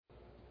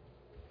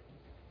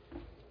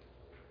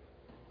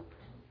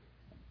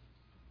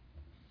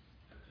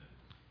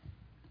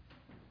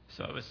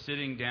So I was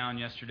sitting down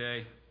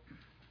yesterday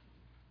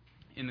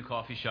in the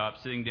coffee shop,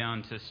 sitting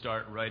down to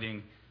start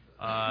writing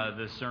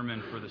the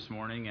sermon for this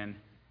morning, and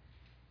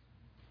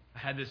I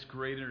had this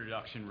great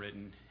introduction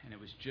written, and it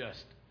was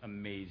just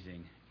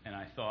amazing. And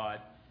I thought,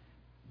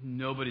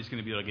 nobody's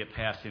going to be able to get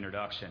past the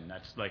introduction.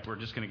 That's like, we're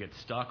just going to get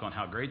stuck on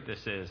how great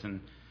this is. And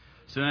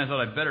so then I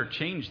thought I'd better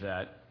change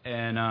that.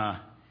 And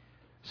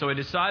so I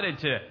decided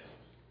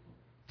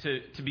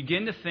to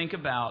begin to think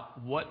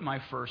about what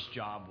my first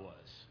job was.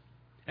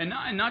 And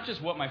not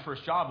just what my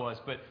first job was,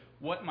 but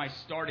what my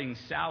starting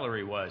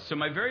salary was. So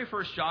my very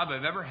first job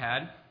I've ever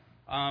had,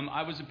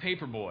 I was a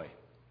paper boy.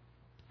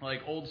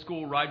 Like old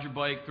school, ride your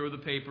bike, throw the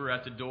paper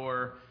at the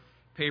door,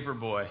 paper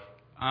boy.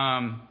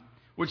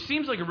 Which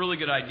seems like a really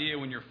good idea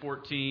when you're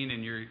 14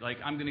 and you're like,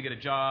 I'm going to get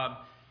a job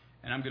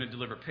and I'm going to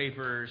deliver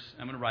papers.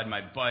 I'm going to ride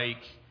my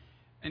bike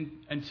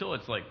until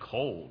it's like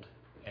cold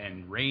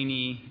and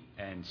rainy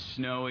and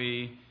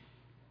snowy.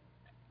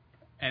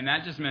 And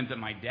that just meant that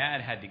my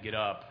dad had to get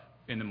up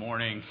in the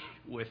morning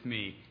with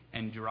me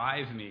and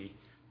drive me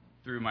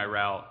through my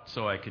route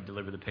so I could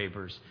deliver the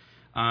papers.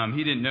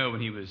 He didn't know when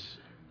he was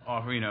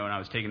off, and I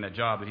was taking that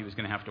job, that he was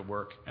going to have to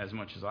work as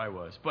much as I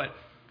was. But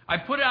I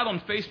put it out on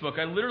Facebook.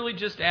 I literally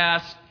just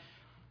asked,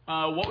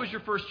 what was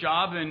your first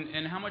job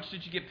and how much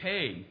did you get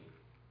paid?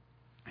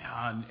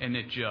 And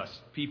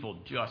people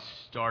just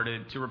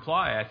started to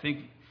reply. I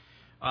think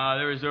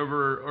there was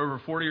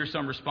over 40 or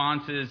some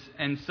responses,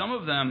 and some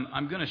of them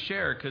I'm going to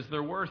share because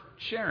they're worth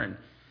sharing.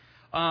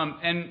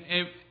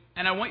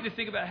 And I want you to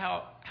think about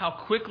how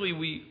quickly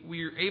we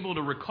were able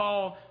to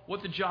recall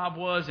what the job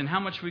was and how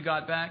much we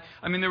got back.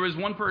 I mean, there was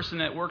one person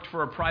that worked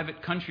for a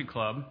private country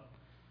club.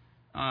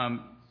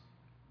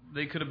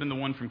 They could have been the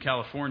one from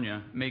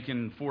California,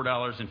 making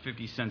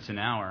 $4.50 an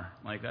hour.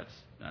 Like that's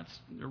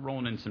they're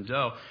rolling in some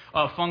dough.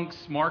 Funk's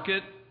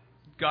Market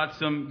got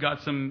some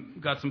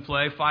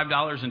play,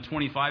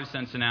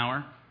 $5.25 an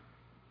hour.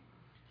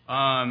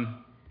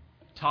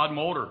 Todd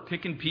Mulder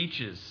picking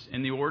peaches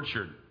in the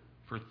orchard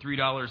for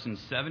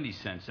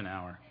 $3.70 an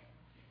hour.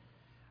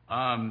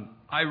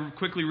 I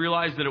quickly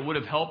realized that it would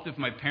have helped if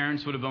my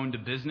parents would have owned a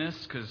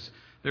business, because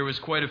there was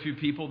quite a few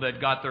people that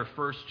got their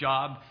first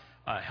job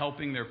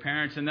helping their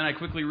parents, and then I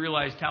quickly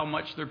realized how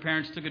much their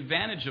parents took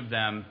advantage of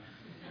them.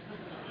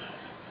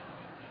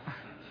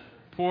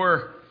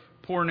 Poor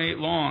Nate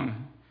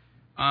Long,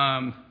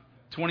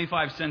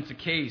 25 cents a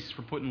case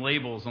for putting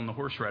labels on the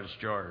horseradish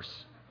jars.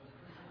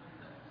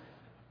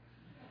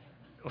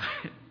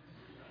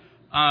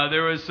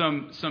 There was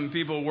some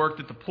people who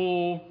worked at the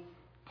pool,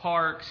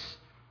 parks,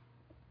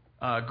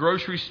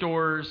 grocery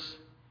stores.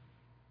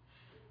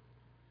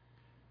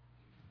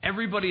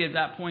 Everybody at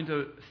that point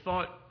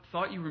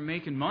thought you were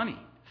making money,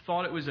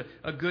 thought it was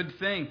a good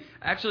thing.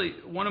 Actually,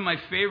 one of my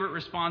favorite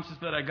responses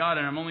that I got,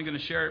 and I'm only going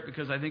to share it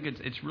because I think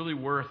it's really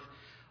worth.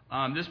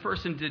 This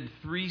person did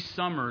 3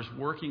 summers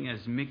working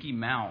as Mickey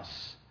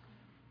Mouse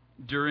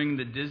during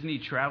the Disney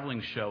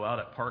traveling show out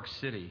at Park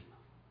City.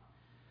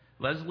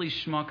 Leslie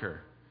Schmucker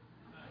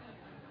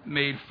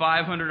made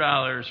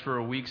 $500 for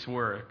a week's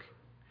work,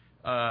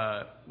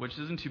 which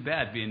isn't too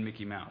bad being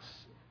Mickey Mouse,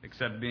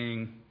 except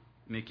being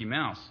Mickey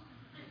Mouse.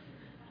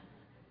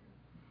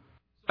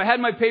 I had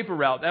my paper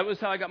route. That was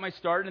how I got my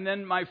start. And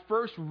then my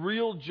first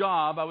real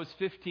job, I was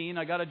 15.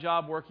 I got a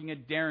job working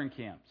at Darren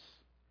camps.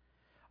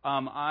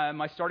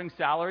 My starting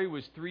salary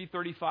was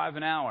 $3.35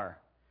 an hour,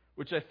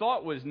 which I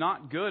thought was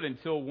not good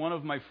until one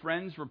of my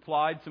friends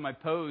replied to my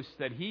post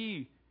that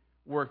he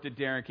worked at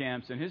Darren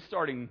camps and his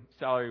starting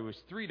salary was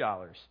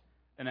 $3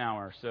 an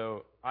hour.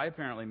 So I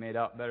apparently made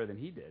out better than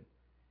he did.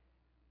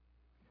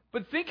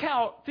 But think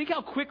how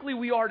quickly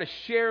we are to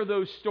share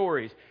those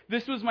stories.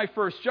 This was my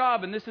first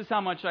job, and this is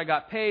how much I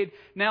got paid.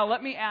 Now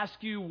let me ask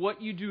you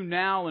what you do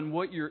now and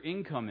what your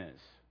income is.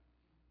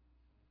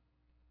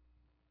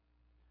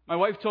 My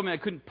wife told me I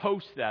couldn't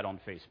post that on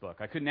Facebook.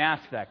 I couldn't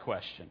ask that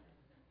question.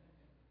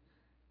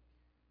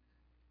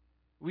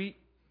 We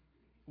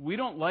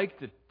don't like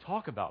to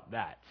talk about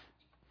that.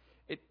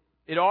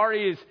 It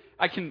already is.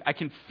 I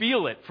can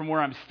feel it from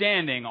where I'm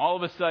standing. All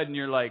of a sudden,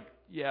 you're like,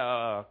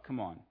 yeah, come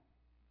on.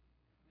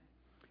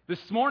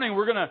 This morning,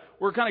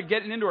 we're kind of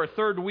getting into our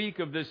third week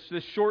of this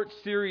short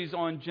series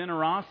on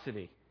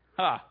generosity.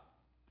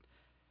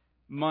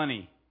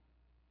 Money,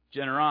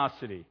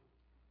 generosity.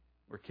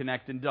 We're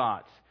connecting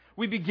dots.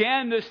 We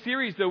began this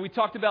series, though. We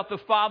talked about the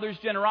Father's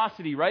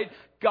generosity, right?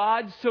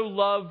 God so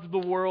loved the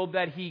world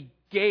that He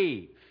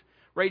gave.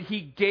 Right?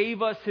 He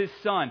gave us His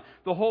Son.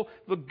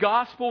 The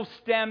gospel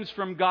stems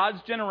from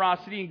God's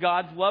generosity and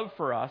God's love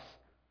for us.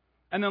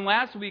 And then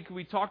last week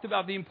we talked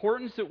about the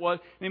importance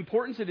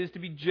it is to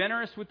be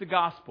generous with the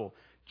gospel,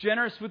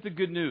 generous with the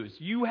good news.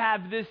 You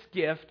have this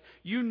gift,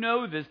 you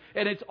know this,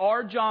 and it's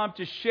our job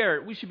to share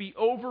it. We should be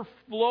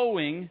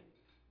overflowing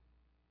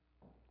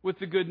with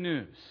the good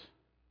news.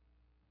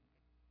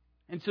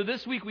 And so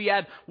this week we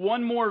add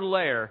one more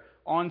layer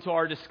onto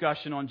our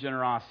discussion on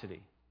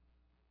generosity.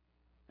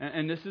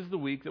 And this is the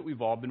week that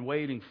we've all been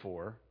waiting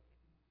for.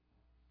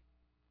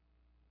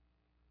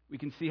 We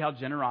can see how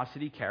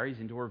generosity carries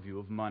into our view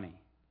of money.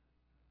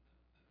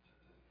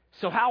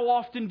 So how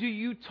often do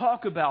you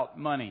talk about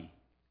money?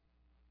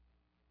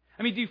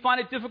 I mean, do you find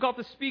it difficult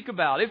to speak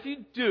about? If you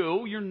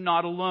do, you're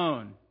not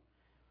alone.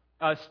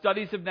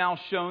 Studies have now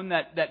shown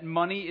that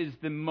money is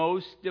the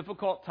most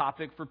difficult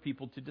topic for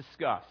people to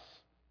discuss.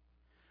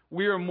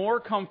 We are more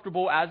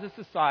comfortable as a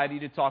society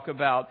to talk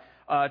about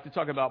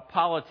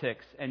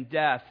politics and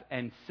death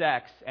and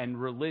sex and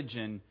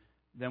religion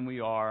than we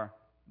are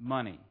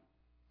money.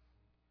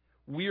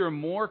 We are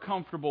more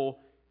comfortable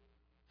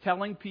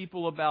telling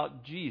people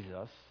about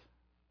Jesus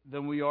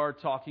than we are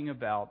talking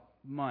about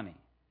money.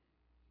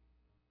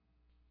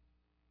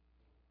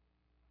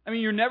 I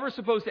mean, you're never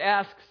supposed to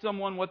ask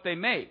someone what they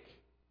make.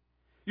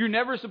 You're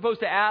never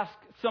supposed to ask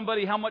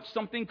somebody how much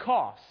something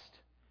cost,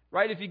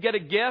 right? If you get a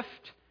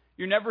gift,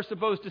 you're never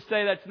supposed to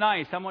say, "That's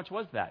nice. How much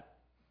was that?"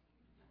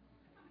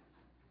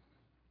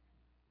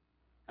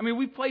 I mean,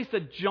 we place a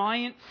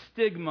giant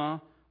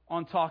stigma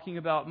on talking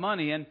about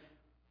money, and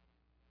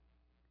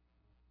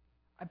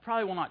I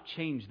probably will not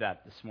change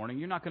that this morning.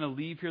 You're not going to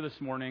leave here this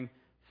morning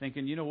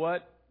thinking, "You know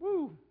what?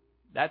 Woo,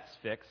 that's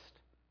fixed."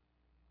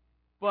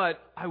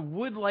 But I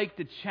would like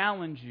to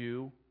challenge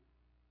you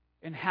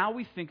in how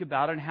we think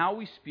about it and how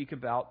we speak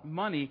about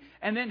money,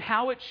 and then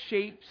how it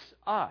shapes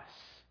us.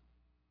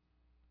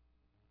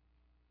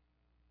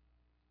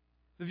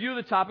 The view of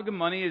the topic of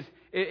money is,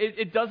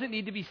 it doesn't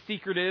need to be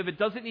secretive. It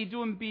doesn't need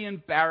to be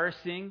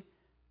embarrassing.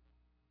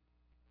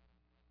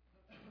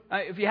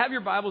 If you have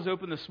your Bibles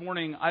open this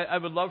morning, I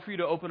would love for you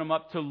to open them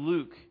up to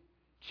Luke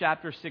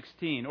chapter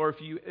 16. Or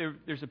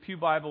if there's a pew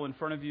Bible in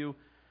front of you,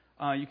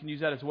 you can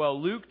use that as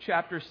well. Luke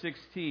chapter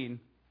 16.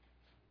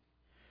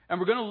 And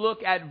we're going to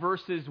look at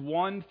verses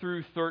 1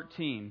 through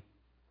 13.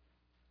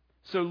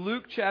 So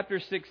Luke chapter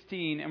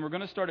 16, and we're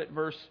going to start at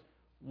verse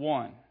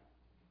 1.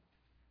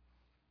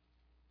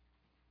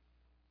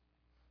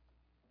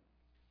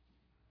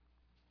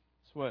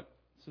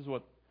 This is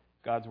what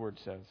God's Word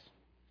says.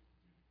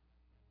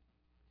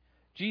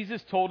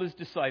 Jesus told his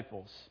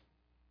disciples,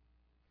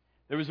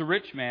 "There was a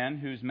rich man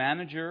whose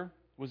manager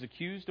was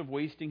accused of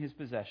wasting his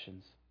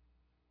possessions.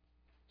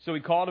 So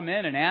he called him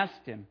in and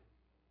asked him,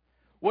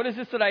 'What is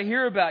this that I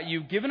hear about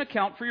you? Give an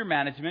account for your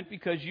management,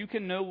 because you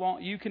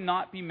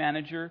cannot be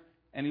manager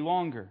any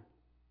longer.'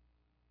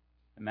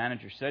 The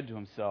manager said to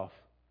himself,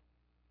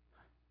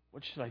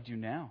 'What should I do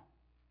now?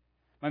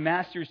 My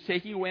master is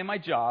taking away my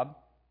job.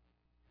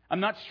 I'm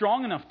not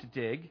strong enough to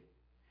dig,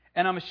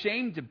 and I'm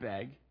ashamed to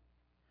beg.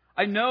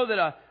 I know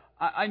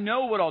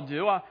what I'll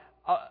do.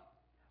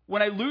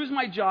 When I lose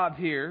my job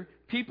here,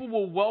 people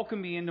will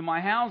welcome me into my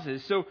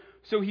houses.'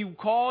 So he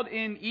called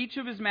in each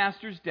of his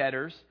master's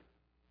debtors.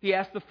 He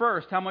asked the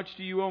first, 'How much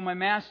do you owe my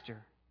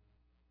master?'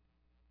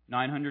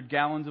 900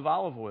 gallons of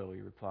olive oil,' he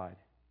replied.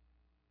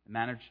 The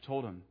manager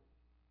told him,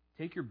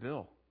 'Take your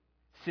bill,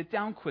 sit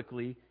down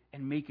quickly,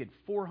 and make it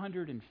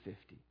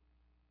 450.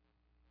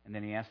 And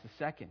then he asked the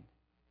second,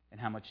 'And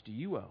how much do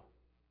you owe?'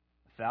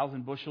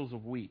 1,000 bushels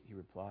of wheat,' he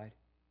replied.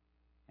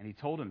 And he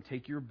told him,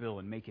 'Take your bill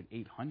and make it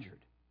 800.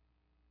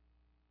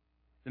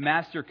 The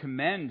master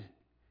commended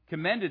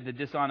the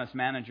dishonest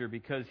manager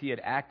because he had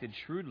acted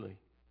shrewdly.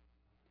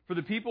 For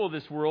the people of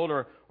this world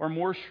are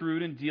more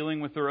shrewd in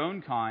dealing with their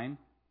own kind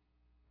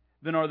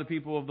than are the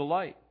people of the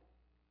light.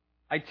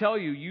 I tell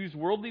you, use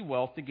worldly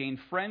wealth to gain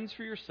friends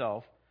for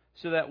yourself,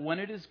 so that when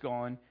it is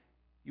gone,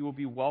 you will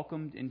be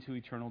welcomed into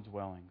eternal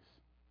dwellings.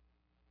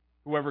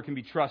 Whoever can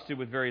be trusted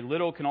with very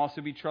little can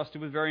also be trusted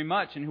with very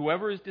much, and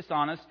whoever is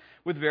dishonest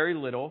with very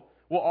little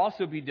will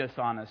also be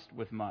dishonest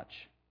with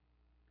much.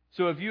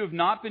 So if you have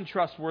not been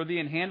trustworthy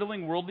in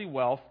handling worldly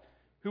wealth,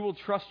 who will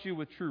trust you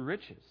with true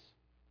riches?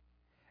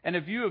 And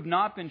if you have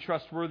not been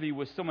trustworthy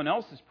with someone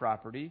else's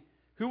property,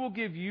 who will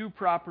give you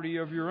property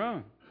of your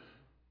own?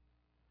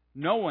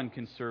 No one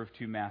can serve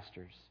two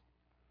masters.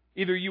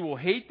 Either you will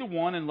hate the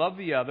one and love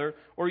the other,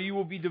 or you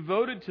will be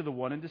devoted to the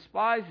one and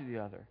despise the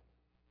other.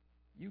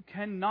 You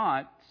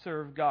cannot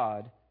serve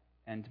God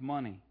and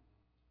money."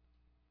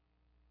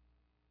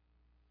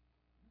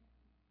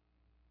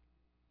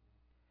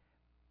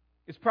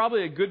 It's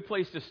probably a good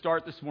place to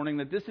start this morning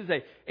that this is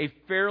a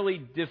fairly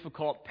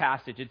difficult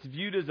passage. It's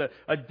viewed as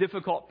a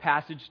difficult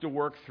passage to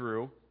work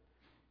through.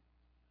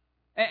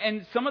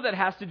 And some of that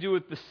has to do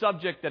with the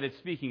subject that it's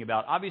speaking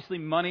about. Obviously,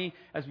 money,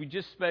 as we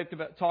just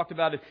talked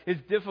about it, is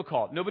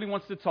difficult. Nobody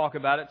wants to talk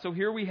about it. So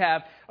here we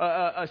have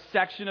a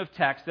section of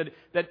text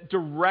that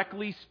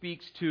directly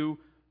speaks to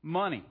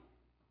money.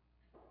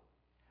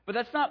 But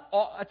that's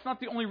not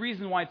the only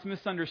reason why it's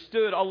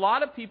misunderstood. A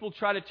lot of people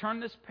try to turn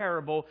this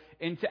parable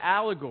into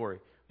allegory.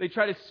 They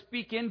try to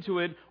speak into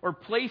it or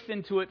place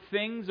into it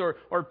things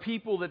or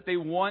people that they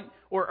want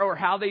or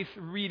how they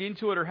read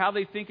into it or how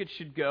they think it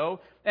should go.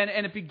 And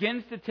it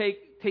begins to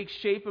take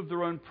shape of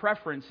their own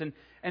preference.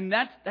 And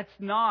that's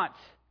not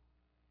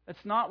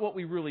what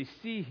we really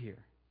see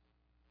here.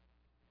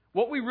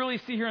 What we really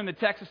see here in the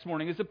text this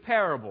morning is a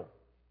parable.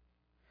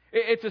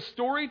 It's a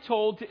story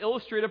told to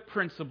illustrate a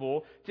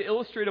principle, to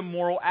illustrate a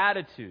moral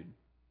attitude.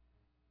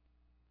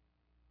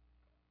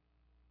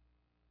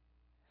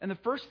 And the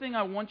first thing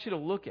I want you to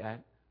look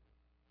at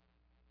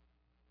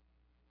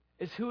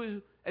is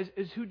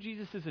who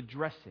Jesus is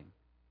addressing.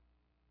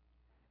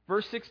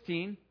 Verse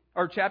 16,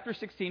 or chapter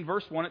 16,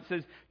 verse 1, it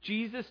says,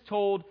 Jesus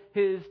told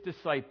his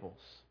disciples.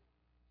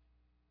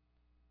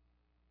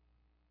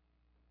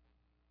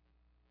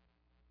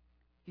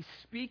 He's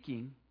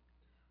speaking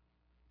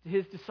to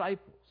his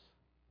disciples.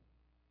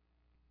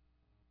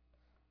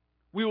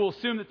 We will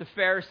assume that the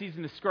Pharisees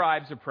and the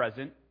scribes are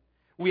present.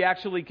 We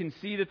actually can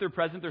see that they're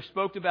present. They're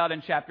spoken about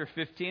in chapter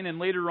 15, and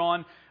later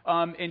on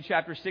in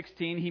chapter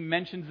 16, he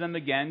mentions them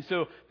again.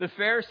 So the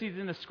Pharisees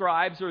and the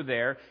scribes are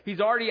there. He's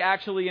already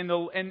actually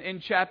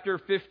in chapter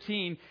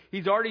 15,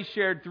 he's already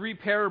shared 3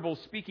 parables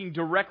speaking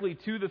directly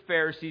to the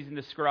Pharisees and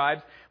the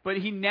scribes. But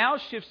he now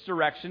shifts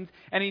directions,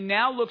 and he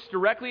now looks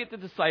directly at the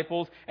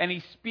disciples, and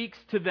he speaks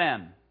to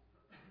them.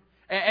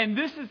 And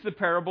this is the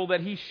parable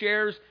that he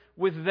shares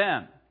with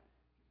them.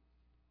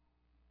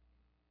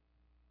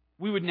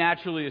 We would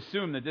naturally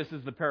assume that this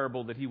is the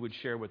parable that he would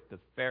share with the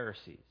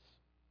Pharisees.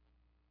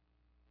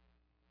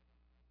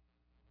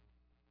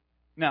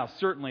 Now,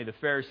 certainly the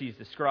Pharisees,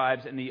 the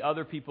scribes, and the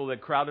other people that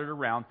crowded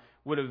around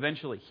would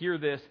eventually hear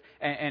this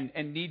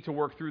and need to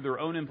work through their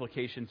own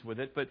implications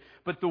with it.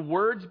 But the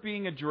words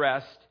being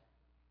addressed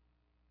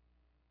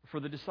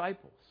for the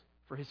disciples,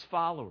 for his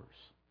followers.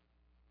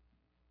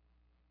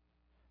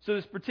 So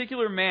this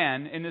particular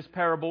man in this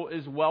parable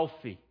is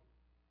wealthy.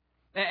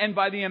 And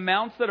by the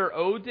amounts that are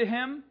owed to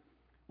him,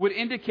 would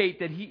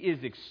indicate that he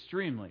is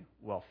extremely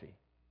wealthy.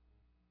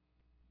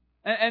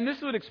 And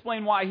this would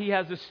explain why he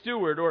has a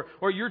steward,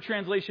 or your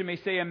translation may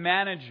say a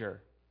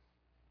manager.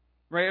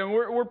 Right? And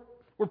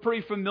we're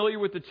pretty familiar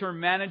with the term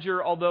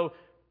manager, although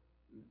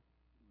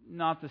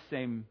not the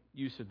same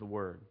use of the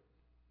word.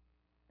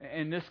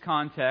 In this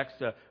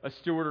context, a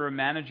steward or a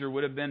manager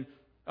would have been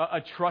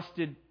a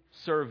trusted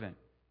servant.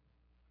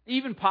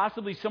 Even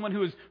possibly someone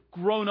who has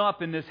grown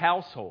up in this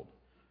household.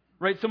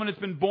 Right, someone that's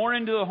been born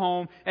into the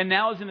home and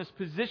now is in this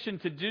position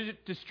to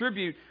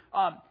distribute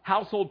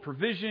household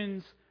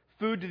provisions,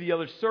 food to the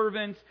other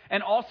servants,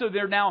 and also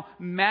they're now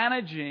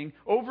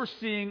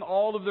overseeing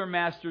all of their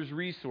master's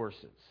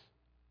resources.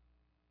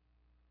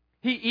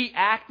 He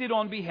acted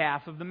on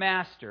behalf of the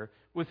master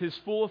with his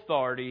full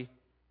authority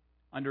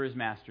under his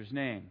master's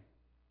name.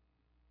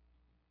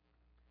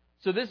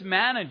 So this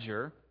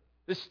manager,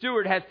 the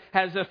steward,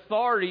 has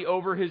authority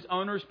over his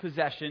owner's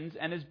possessions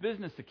and his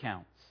business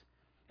accounts.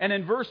 And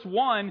in verse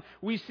 1,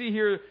 we see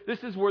here, this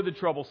is where the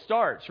trouble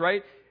starts,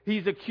 right?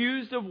 He's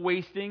accused of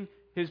wasting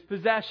his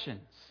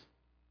possessions.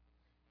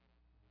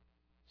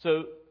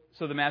 So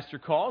the master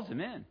calls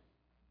him in.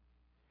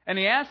 And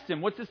he asks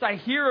him, what's this I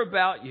hear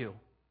about you?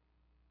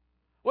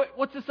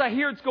 What's this I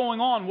hear that's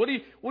going on? What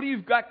do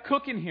you got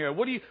cooking here?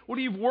 What are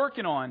you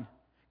working on?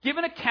 Give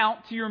an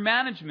account to your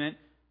management,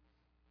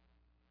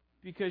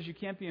 because you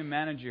can't be a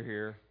manager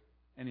here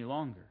any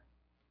longer.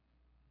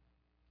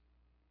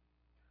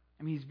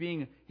 I mean,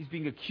 he's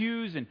being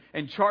accused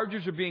and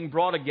charges are being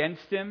brought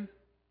against him.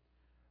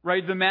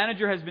 Right? The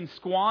manager has been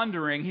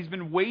squandering. He's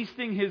been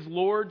wasting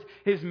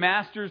his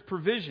master's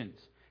provisions,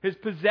 his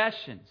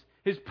possessions,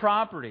 his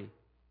property.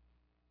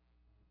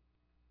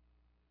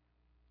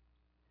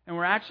 And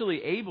we're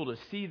actually able to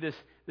see this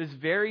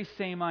very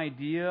same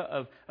idea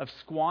of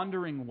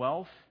squandering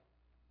wealth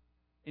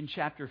in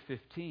chapter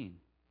 15.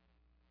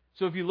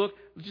 So if you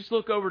just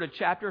look over to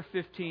chapter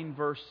 15,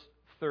 verse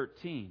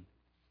 13.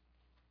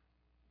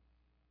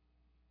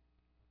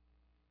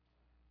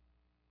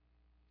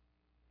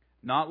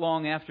 Not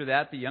long after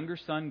that, the younger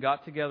son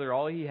got together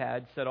all he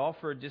had, set off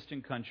for a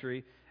distant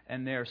country,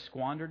 and there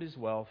squandered his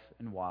wealth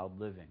in wild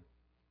living.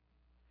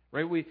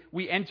 Right?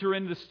 We enter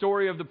into the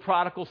story of the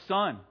prodigal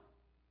son.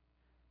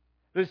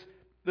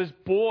 This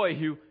boy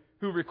who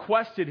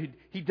requested,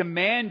 he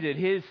demanded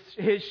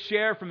his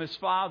share from his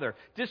father,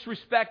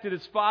 disrespected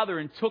his father,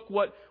 and took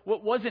what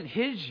wasn't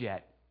his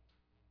yet.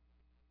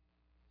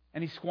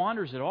 And he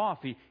squanders it off.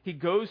 He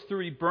goes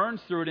through, he burns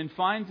through it, and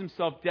finds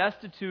himself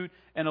destitute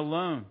and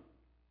alone.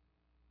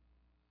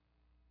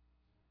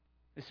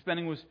 His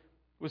spending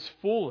was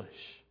foolish.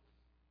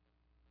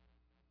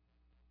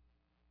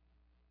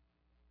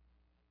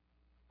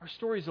 Our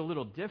story is a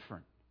little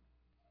different.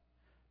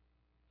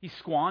 He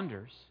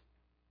squanders.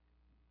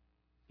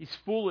 He's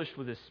foolish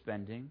with his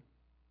spending.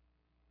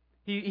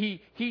 He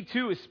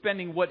too is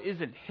spending what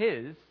isn't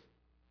his.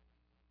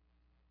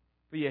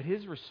 But yet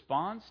his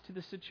response to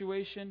the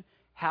situation,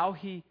 how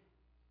he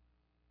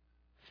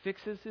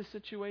fixes his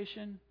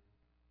situation,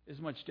 is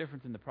much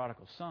different than the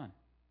prodigal son.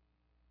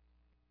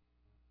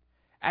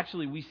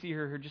 Actually, we see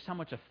here just how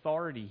much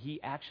authority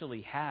he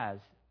actually has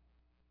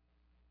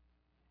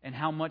and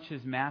how much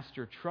his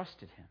master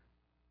trusted him.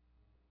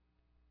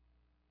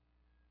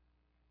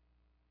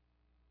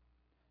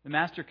 The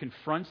master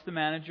confronts the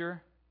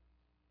manager,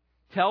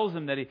 tells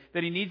him that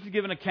he needs to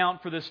give an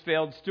account for this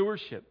failed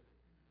stewardship.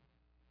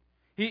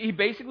 He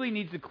basically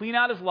needs to clean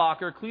out his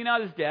locker, clean out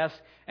his desk,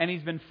 and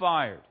he's been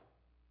fired.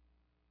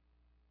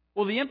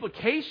 Well, the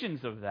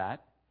implications of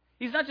that,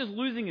 he's not just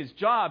losing his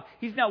job,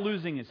 he's now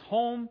losing his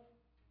home.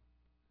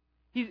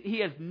 He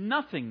has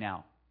nothing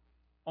now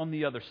on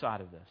the other side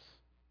of this.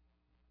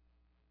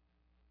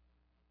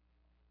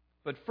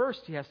 But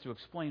first, he has to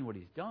explain what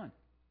he's done.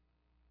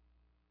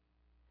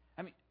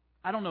 I mean,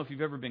 I don't know if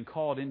you've ever been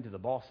called into the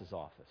boss's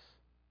office.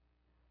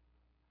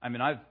 I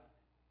mean,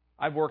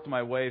 I've worked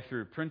my way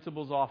through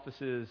principals'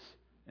 offices,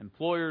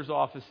 employers'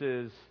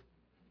 offices.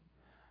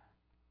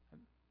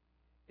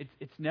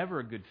 It's never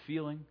a good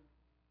feeling.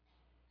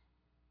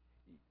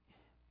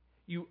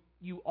 You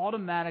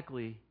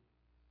automatically,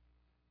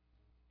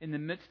 in the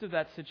midst of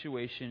that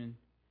situation,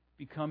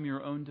 become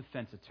your own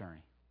defense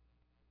attorney.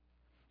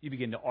 You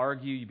begin to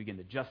argue, you begin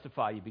to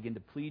justify, you begin to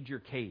plead your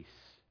case.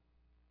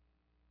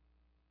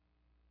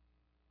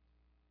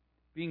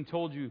 Being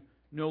told you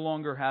no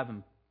longer have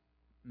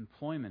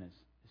employment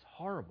is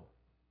horrible.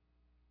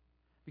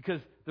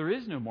 Because there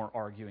is no more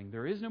arguing,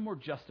 there is no more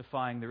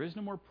justifying, there is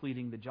no more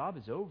pleading. The job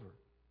is over.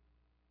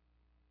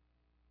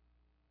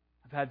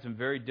 I've had some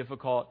very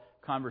difficult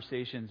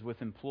conversations with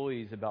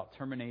employees about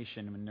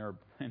termination in their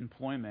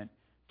employment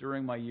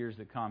during my years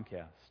at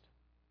Comcast.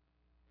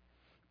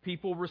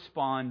 People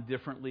respond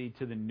differently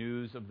to the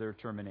news of their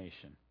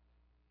termination.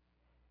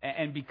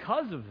 And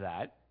because of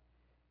that,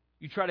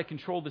 you try to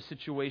control the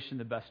situation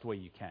the best way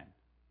you can.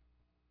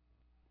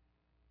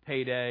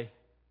 Payday,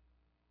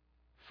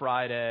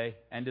 Friday,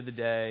 end of the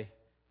day,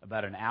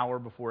 about an hour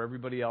before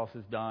everybody else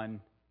is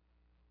done.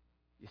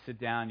 You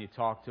sit down, you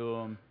talk to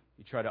them,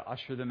 you try to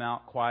usher them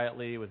out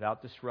quietly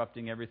without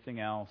disrupting everything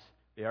else.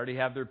 They already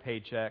have their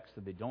paycheck,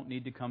 so they don't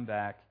need to come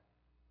back.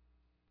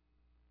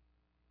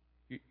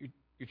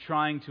 You're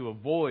trying to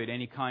avoid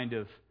any kind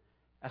of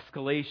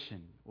escalation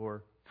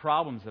or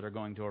problems that are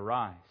going to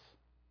arise.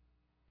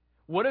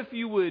 What if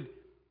you would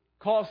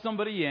call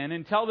somebody in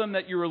and tell them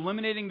that you're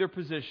eliminating their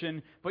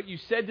position, but you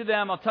said to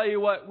them, I'll tell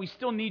you what, we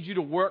still need you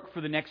to work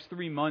for the next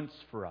 3 months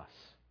for us.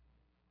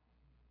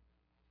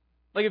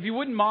 Like, if you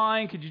wouldn't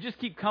mind, could you just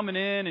keep coming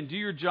in and do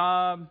your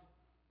job?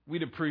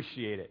 We'd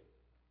appreciate it.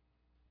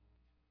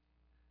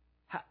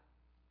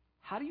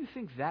 How do you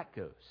think that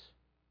goes?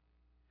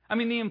 I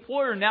mean, the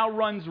employer now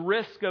runs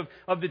risk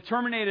of the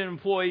terminated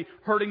employee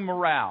hurting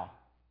morale,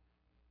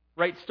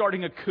 right?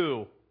 Starting a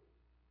coup,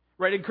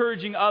 right?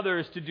 Encouraging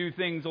others to do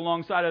things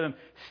alongside of them,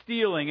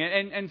 stealing,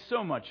 and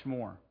so much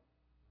more.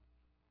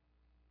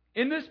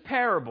 In this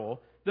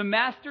parable, the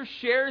master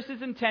shares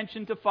his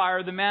intention to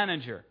fire the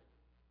manager,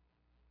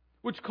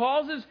 which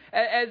causes,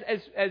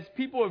 as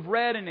people have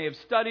read and they have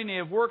studied and they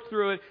have worked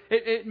through it,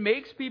 it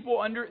makes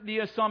people under the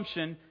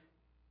assumption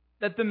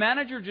that the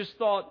master just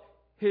thought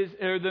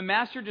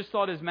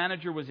his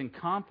manager was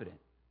incompetent,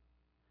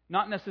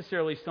 not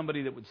necessarily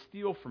somebody that would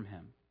steal from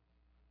him,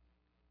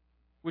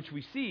 which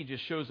we see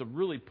just shows a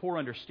really poor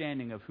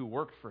understanding of who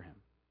worked for him.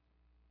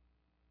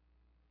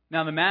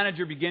 Now the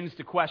manager begins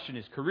to question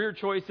his career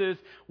choices.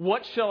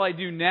 What shall I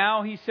do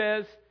now, he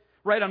says.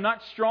 Right, I'm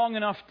not strong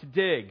enough to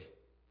dig.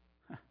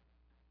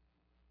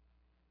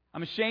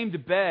 I'm ashamed to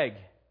beg.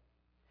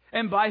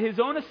 And by his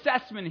own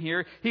assessment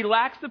here, he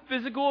lacks the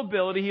physical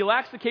ability, he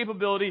lacks the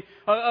capability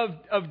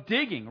of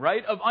digging,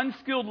 right? Of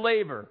unskilled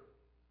labor.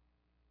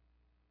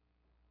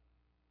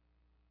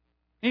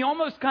 He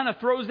almost kind of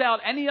throws out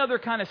any other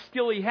kind of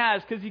skill he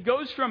has, because he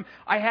goes from,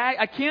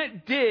 I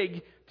can't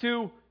dig,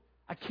 to,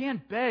 I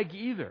can't beg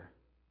either.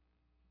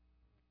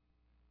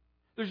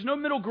 There's no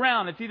middle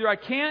ground. It's either I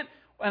can't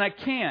and I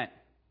can't.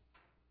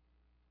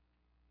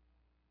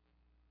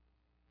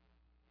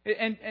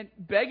 And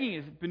begging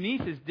is beneath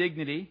his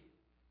dignity.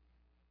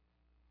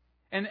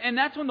 And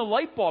that's when the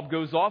light bulb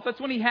goes off. That's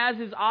when he has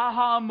his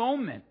aha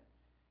moment.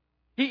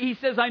 He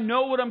says, I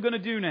know what I'm going to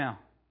do now.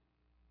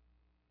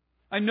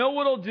 I know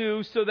what I'll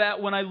do so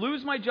that when I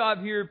lose my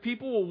job here,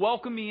 people will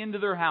welcome me into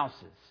their houses.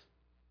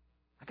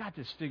 I got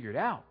this figured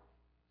out.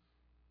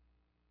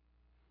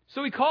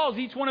 So he calls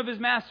each one of his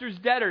master's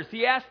debtors.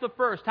 He asks the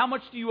first, how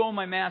much do you owe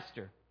my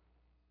master?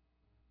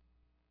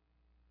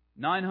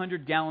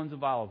 900 gallons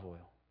of olive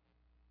oil.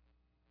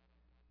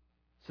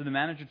 So the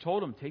manager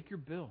told him, take your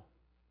bill,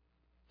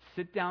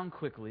 sit down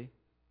quickly,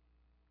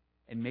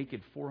 and make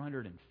it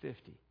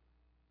 450.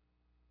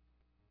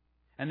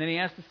 And then he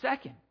asked the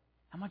second,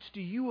 how much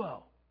do you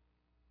owe?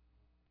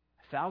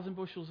 1,000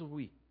 bushels of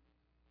wheat.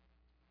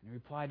 And he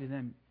replied to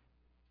them,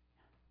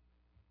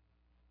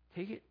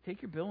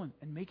 take your bill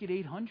and make it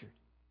 800.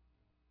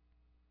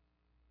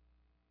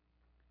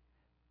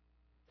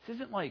 This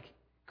isn't like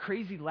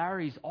Crazy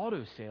Larry's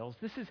auto sales.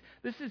 This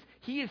is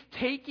he is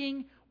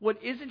taking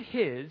what isn't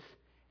his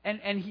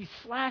and he's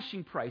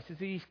slashing prices,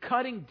 and he's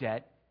cutting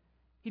debt.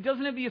 He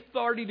doesn't have the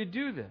authority to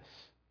do this.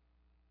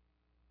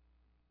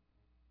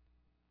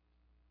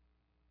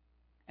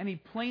 And he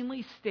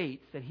plainly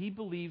states that he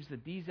believes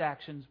that these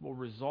actions will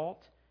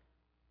result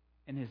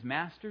in his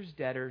master's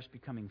debtors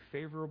becoming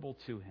favorable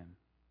to him,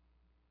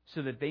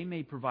 so that they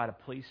may provide a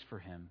place for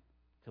him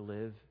to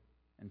live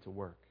and to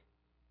work.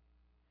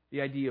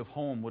 The idea of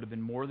home would have been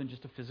more than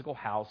just a physical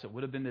house. It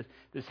would have been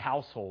this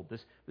household,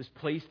 this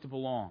place to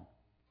belong,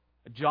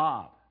 a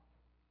job.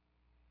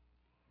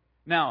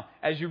 Now,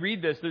 as you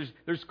read this,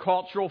 there's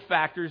cultural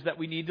factors that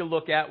we need to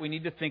look at, we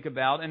need to think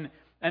about,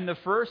 and the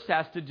first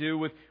has to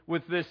do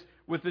with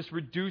this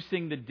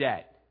reducing the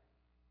debt.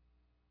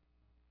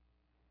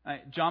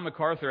 John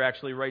MacArthur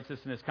actually writes this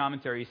in his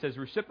commentary. He says,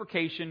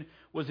 reciprocation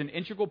was an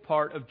integral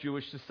part of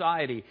Jewish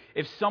society.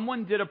 If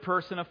someone did a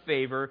person a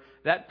favor,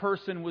 that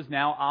person was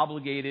now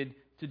obligated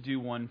to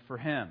do one for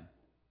him.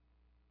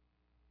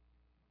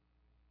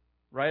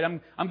 Right?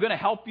 I'm going to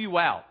help you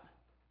out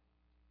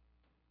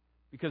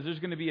because there's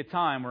going to be a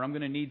time where I'm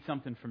going to need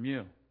something from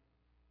you.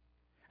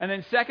 And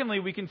then secondly,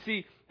 we can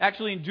see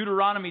actually in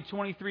Deuteronomy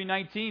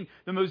 23:19,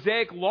 the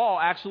Mosaic Law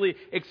actually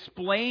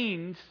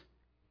explains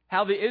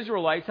how the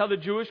Israelites, how the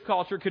Jewish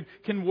culture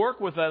can work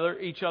with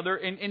each other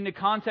in the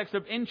context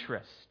of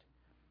interest.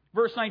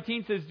 Verse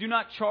 19 says, do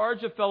not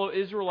charge a fellow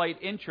Israelite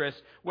interest,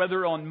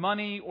 whether on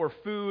money or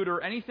food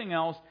or anything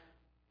else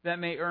that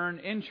may earn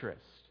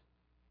interest.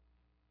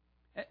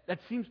 That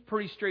seems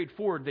pretty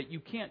straightforward, that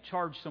you can't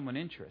charge someone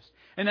interest.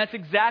 And that's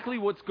exactly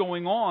what's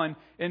going on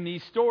in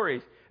these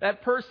stories.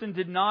 That person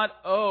did not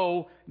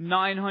owe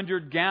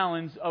 900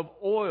 gallons of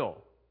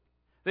oil.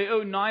 They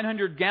owed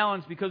 900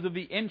 gallons because of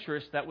the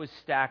interest that was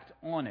stacked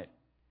on it.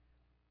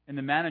 And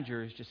the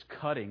manager is just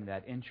cutting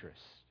that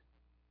interest.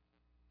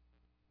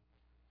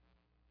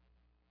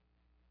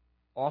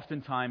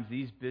 Oftentimes,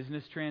 these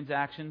business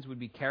transactions would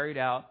be carried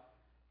out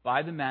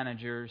by the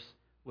managers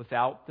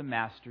without the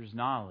master's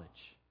knowledge.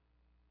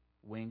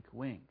 Wink,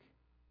 wink.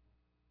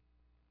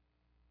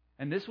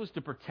 And this was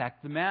to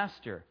protect the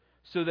master,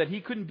 so that he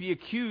couldn't be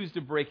accused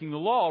of breaking the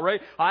law, right?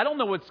 I don't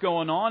know what's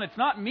going on. It's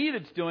not me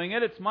that's doing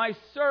it. It's my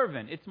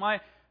servant. It's my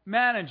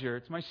manager.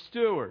 It's my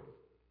steward.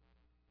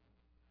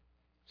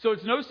 So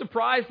it's no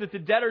surprise that the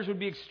debtors would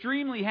be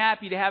extremely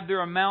happy to have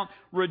their amount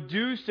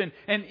reduced and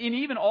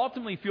even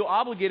ultimately feel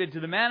obligated to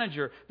the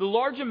manager. The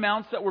large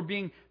amounts that were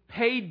being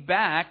paid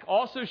back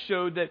also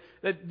showed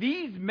that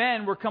these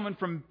men were coming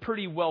from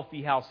pretty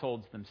wealthy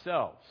households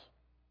themselves.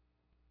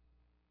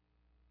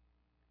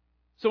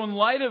 So in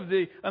light of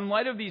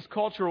these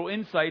cultural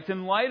insights,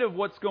 in light of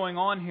what's going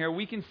on here,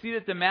 we can see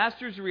that the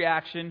master's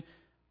reaction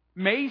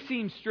may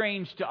seem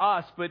strange to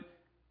us, but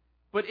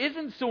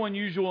isn't so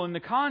unusual in the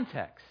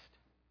context.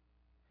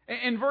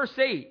 In verse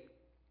 8,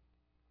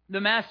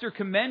 the master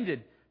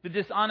commended the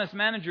dishonest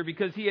manager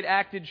because he had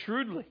acted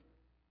shrewdly.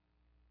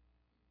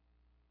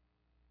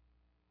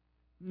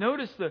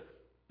 Notice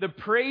the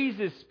praise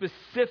is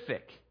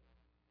specific.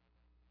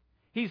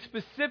 He's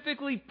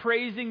specifically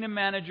praising the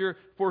manager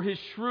for his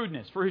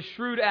shrewdness, for his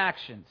shrewd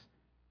actions.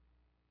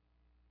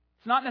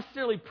 It's not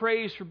necessarily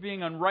praise for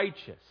being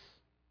unrighteous.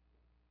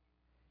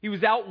 He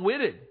was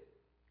outwitted.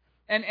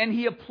 And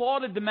he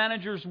applauded the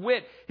manager's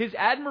wit. His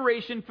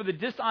admiration for the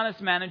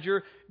dishonest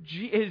manager,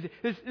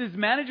 his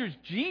manager's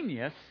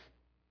genius,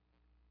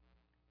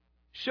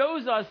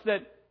 shows us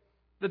that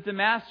the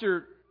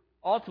master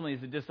ultimately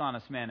is a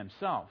dishonest man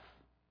himself.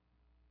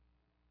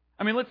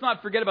 I mean, let's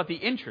not forget about the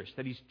interest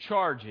that he's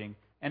charging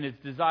and his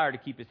desire to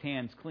keep his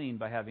hands clean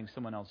by having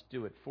someone else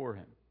do it for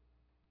him.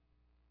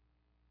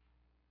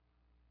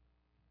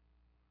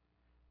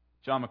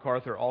 John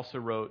MacArthur also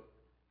wrote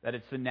that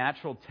it's the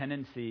natural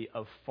tendency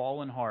of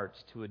fallen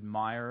hearts to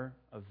admire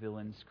a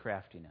villain's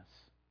craftiness.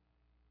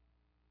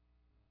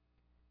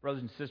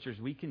 Brothers and sisters,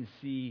 we can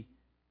see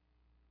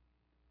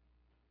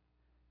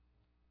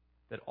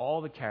that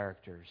all the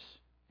characters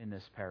in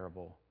this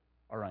parable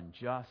are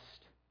unjust,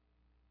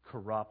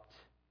 corrupt,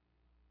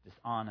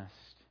 dishonest.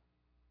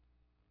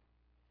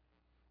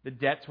 The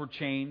debts were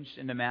changed,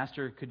 and the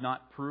master could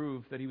not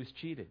prove that he was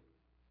cheated.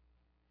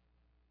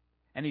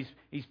 And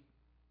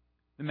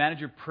the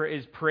manager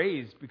is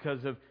praised because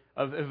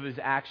of his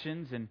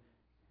actions and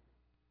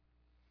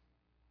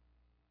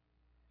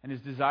his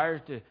desire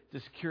to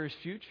secure his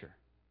future.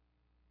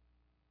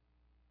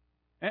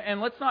 And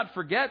let's not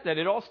forget that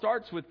it all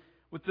starts with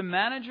the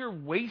manager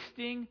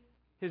wasting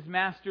his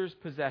master's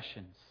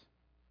possessions.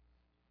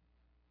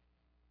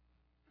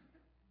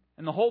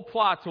 And the whole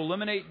plot to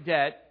eliminate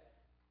debt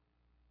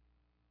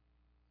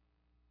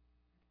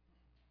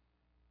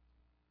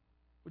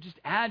would just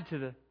add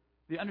to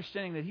the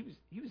understanding that he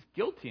was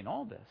guilty in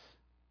all this.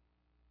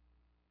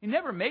 He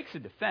never makes a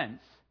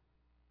defense.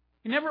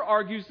 He never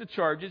argues the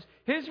charges.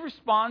 His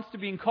response to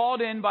being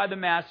called in by the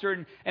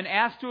master and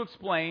asked to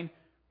explain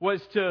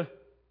was to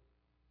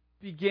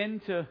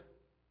begin to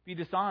be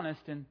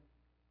dishonest and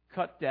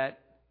cut debt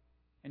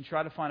and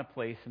try to find a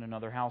place in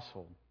another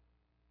household.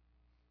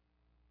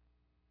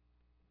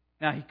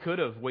 Now, he could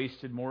have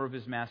wasted more of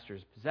his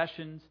master's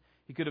possessions.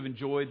 He could have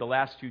enjoyed the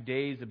last few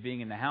days of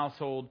being in the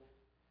household.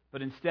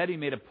 But instead, he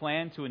made a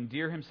plan to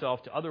endear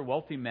himself to other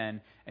wealthy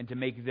men and to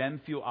make them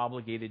feel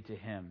obligated to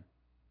him.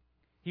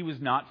 He was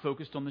not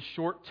focused on the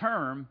short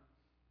term.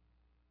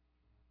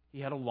 He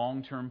had a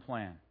long-term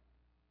plan.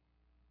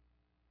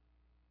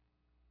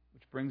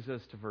 Which brings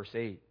us to verse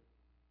 8.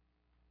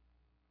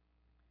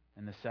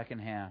 In the second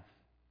half.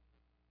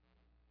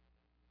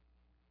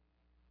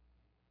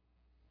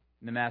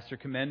 And the master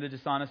commended the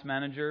dishonest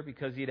manager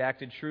because he had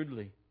acted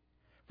shrewdly.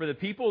 For the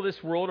people of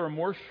this world are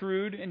more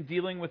shrewd in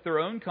dealing with their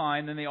own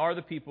kind than they are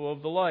the people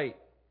of the light.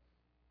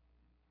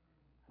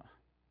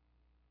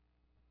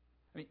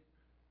 I mean,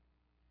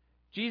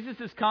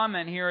 Jesus'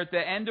 comment here at the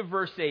end of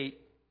verse 8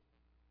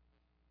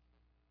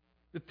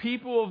 The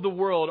people of the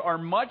world are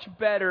much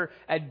better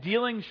at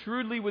dealing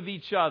shrewdly with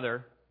each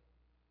other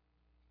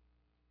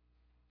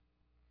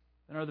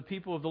than are the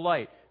people of the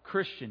light,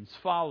 Christians,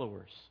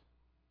 followers.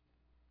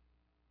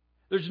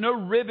 There's no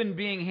ribbon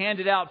being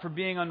handed out for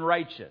being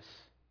unrighteous.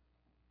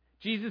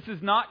 Jesus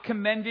is not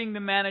commending the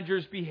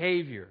manager's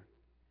behavior.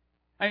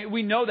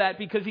 We know that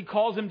because he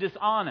calls him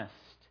dishonest.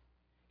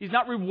 He's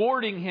not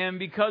rewarding him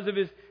because of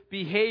his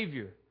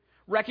behavior.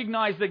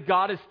 Recognize that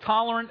God is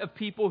tolerant of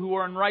people who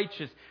are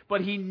unrighteous,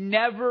 but He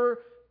never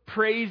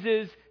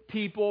praises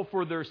people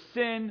for their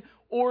sin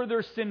or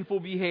their sinful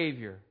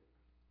behavior.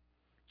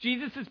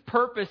 Jesus'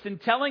 purpose in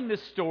telling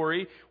this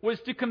story was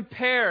to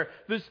compare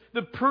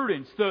the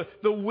prudence,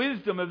 the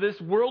wisdom of this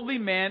worldly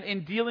man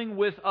in dealing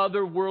with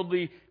other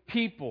worldly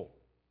people.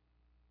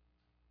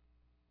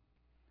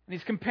 And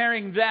He's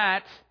comparing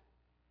that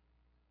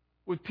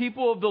with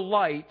people of the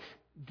light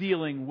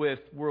dealing with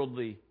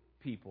worldly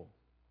people.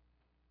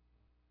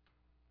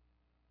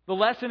 The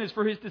lesson is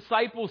for His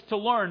disciples to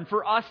learn,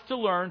 for us to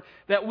learn,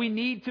 that we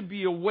need to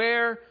be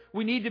aware,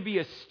 we need to be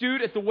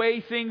astute at the way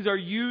things are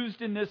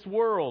used in this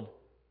world.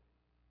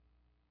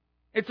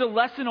 It's a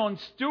lesson on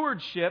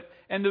stewardship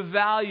and the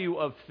value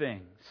of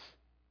things.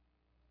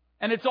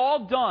 And it's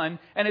all done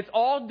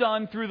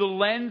through the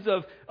lens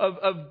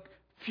of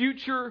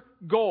future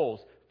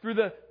goals, through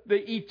the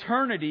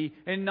eternity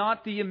and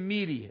not the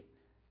immediate.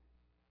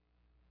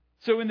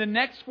 So in the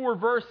next 4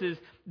 verses,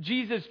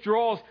 Jesus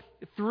draws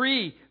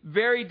 3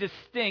 very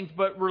distinct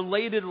but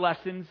related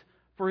lessons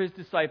for His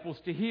disciples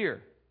to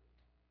hear.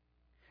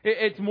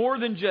 It's more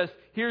than just,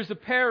 here's a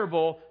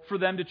parable for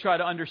them to try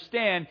to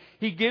understand.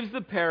 He gives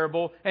the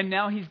parable, and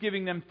now He's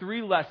giving them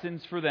 3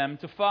 lessons for them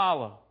to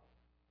follow.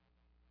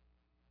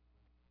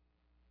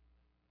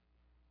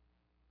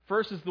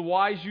 First is the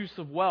wise use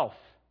of wealth.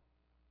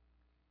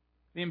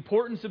 The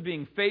importance of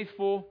being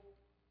faithful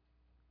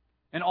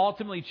and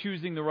ultimately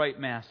choosing the right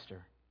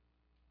master.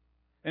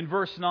 In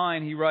verse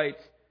 9, he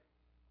writes,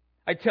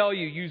 I tell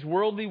you, use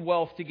worldly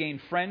wealth to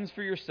gain friends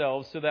for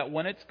yourselves, so that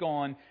when it's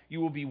gone, you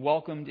will be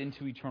welcomed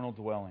into eternal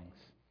dwellings.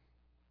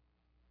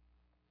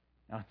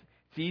 Now,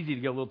 it's easy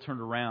to get a little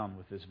turned around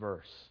with this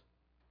verse.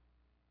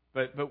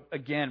 But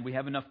again, we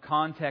have enough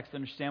context to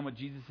understand what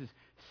Jesus is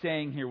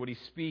saying here, what He's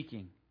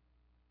speaking.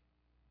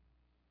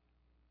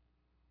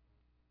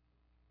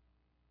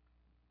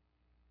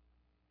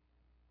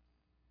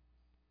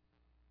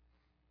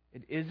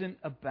 It isn't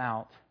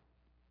about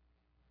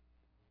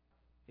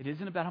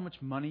how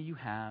much money you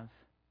have.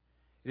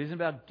 It isn't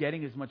about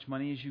getting as much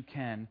money as you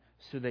can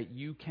so that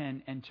you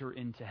can enter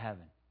into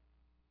heaven.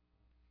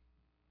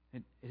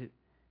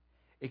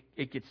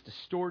 It gets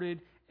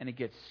distorted and it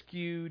gets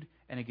skewed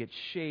and it gets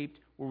shaped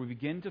where we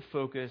begin to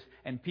focus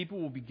and people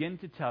will begin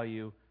to tell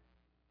you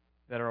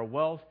that our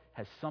wealth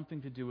has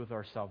something to do with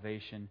our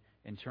salvation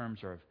in terms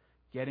of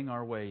getting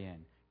our way in,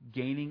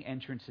 gaining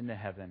entrance into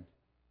heaven.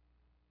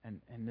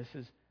 And this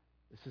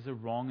is a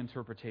wrong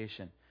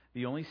interpretation.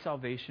 The only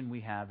salvation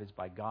we have is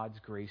by God's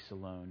grace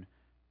alone,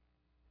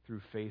 through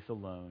faith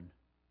alone,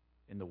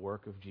 in the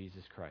work of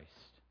Jesus Christ.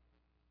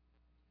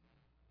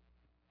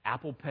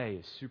 Apple Pay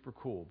is super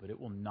cool, but it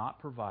will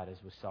not provide us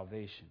with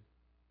salvation.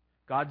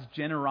 God's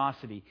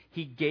generosity,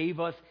 He gave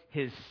us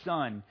His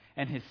Son,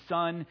 and His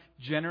Son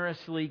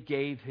generously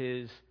gave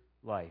His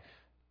life.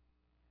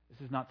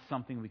 This is not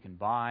something we can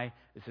buy.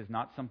 This is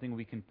not something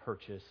we can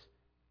purchase.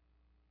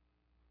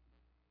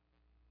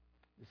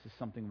 This is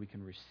something we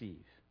can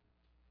receive.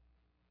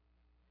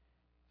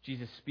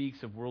 Jesus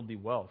speaks of worldly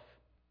wealth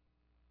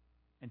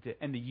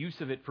and the use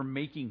of it for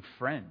making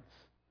friends.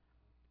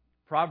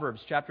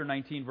 Proverbs chapter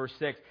 19, verse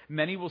 6,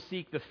 many will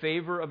seek the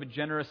favor of a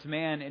generous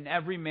man, and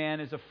every man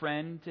is a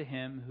friend to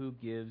him who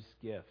gives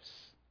gifts.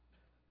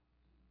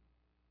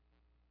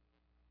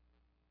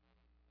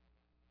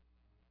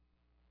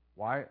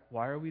 Why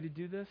are we to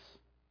do this?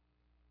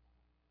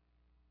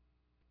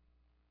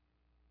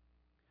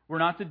 We're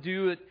not to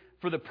do it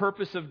for the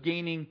purpose of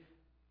gaining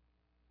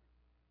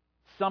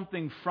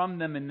something from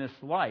them in this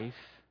life.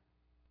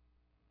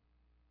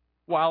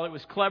 While it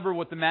was clever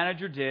what the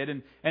manager did,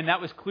 and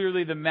that was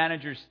clearly the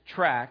manager's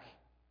track,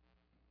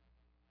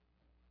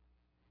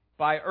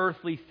 by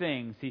earthly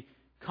things, the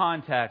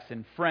contacts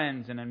and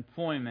friends and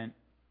employment,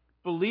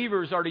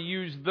 believers are to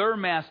use their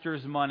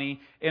master's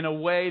money in a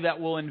way that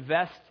will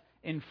invest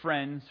in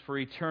friends for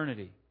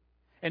eternity.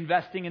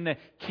 Investing in the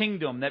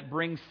kingdom that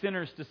brings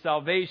sinners to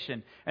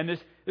salvation. And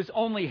this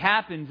only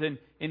happens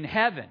in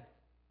heaven.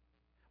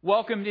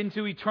 Welcomed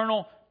into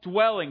eternal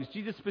dwellings.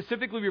 Jesus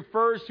specifically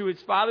refers to His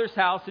Father's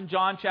house in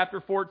John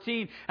chapter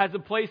 14 as a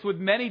place with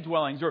many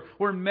dwellings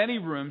or many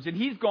rooms. And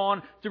He's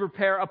gone to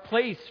prepare a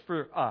place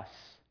for us,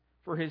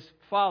 for His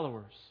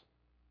followers.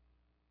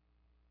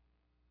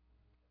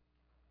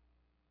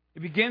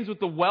 It begins with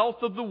the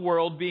wealth of the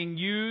world being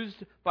used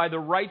by the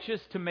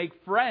righteous to make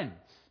friends.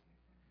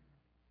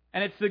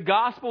 And it's the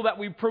gospel that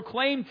we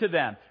proclaim to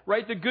them,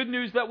 right? The good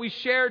news that we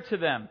share to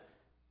them.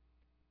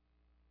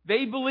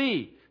 They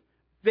believe.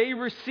 They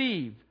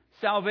receive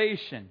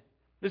salvation.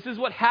 This is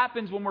what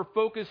happens when we're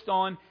focused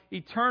on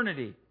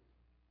eternity.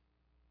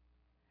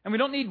 And we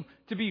don't need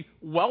to be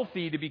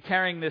wealthy to be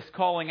carrying this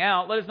calling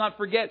out. Let us not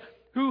forget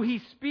who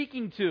He's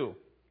speaking to.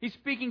 He's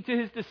speaking to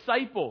His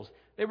disciples.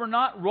 They were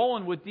not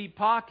rolling with deep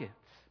pockets.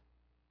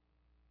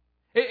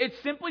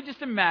 It's simply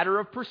just a matter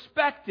of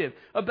perspective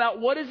about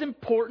what is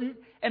important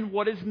and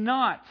what is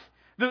not.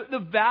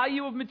 The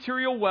value of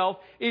material wealth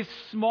is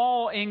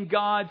small in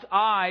God's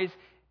eyes,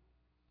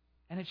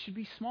 and it should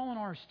be small in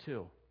ours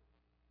too.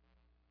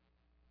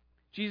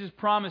 Jesus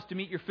promised to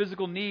meet your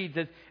physical needs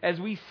as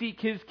we seek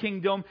His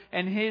kingdom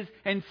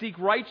and seek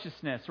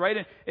righteousness,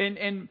 right?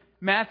 In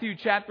Matthew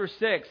chapter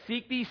 6,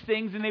 seek these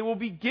things and they will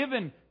be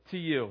given to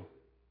you.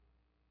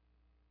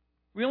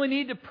 We only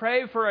need to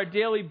pray for our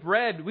daily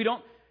bread. We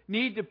don't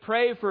need to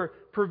pray for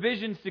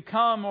provisions to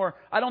come, or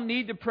I don't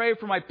need to pray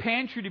for my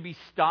pantry to be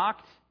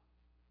stocked.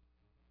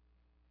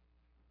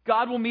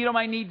 God will meet all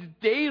my needs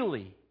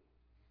daily.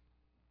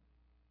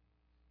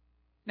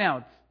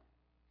 Now,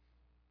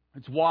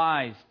 it's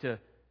wise to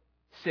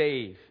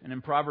save, and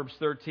in Proverbs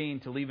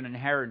 13, to leave an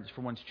inheritance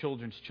for one's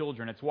children's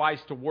children. It's wise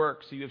to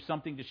work so you have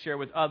something to share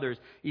with others.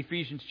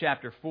 Ephesians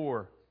chapter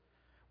 4.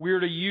 We are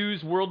to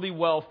use worldly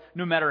wealth,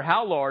 no matter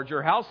how large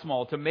or how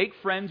small, to make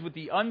friends with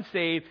the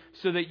unsaved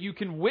so that you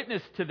can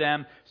witness to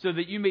them, so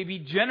that you may be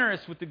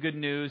generous with the good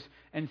news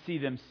and see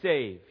them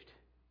saved.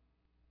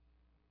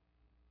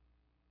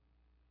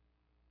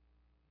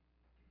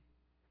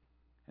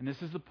 And this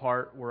is the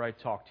part where I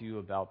talk to you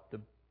about the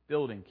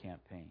building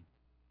campaign,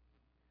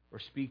 or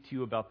speak to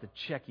you about the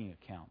checking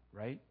account,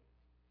 right?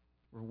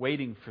 We're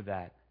waiting for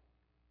that.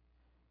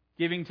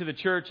 Giving to the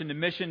church and to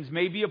missions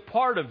may be a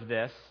part of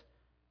this,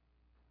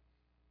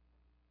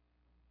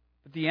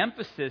 but the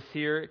emphasis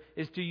here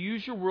is to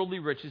use your worldly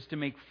riches to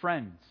make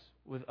friends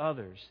with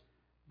others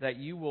that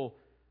you will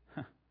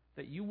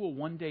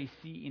one day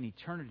see in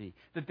eternity,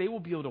 that they will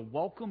be able to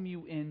welcome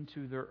you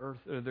into their earth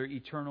or their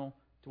eternal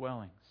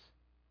dwellings.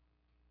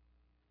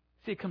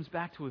 See, it comes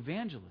back to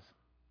evangelism.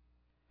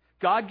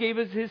 God gave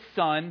us His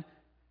Son.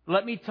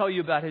 Let me tell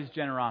you about His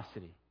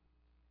generosity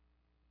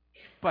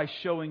by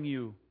showing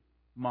you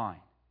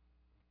mine.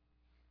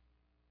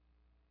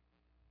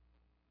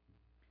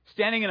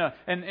 Standing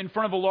in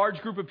front of a large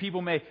group of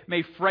people may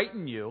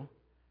frighten you.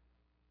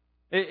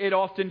 It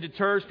often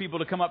deters people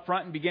to come up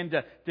front and begin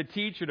to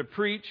teach or to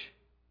preach.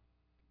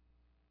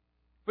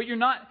 But you're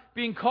not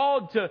being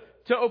called to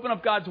open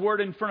up God's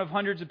Word in front of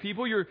hundreds of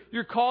people.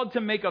 You're called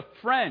to make a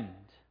friend.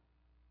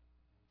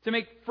 To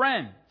make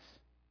friends.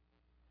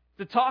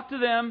 To talk to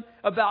them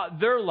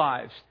about their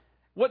lives,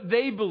 what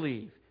they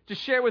believe. To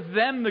share with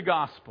them the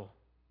gospel.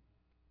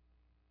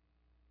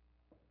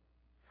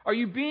 Are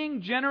you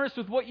being generous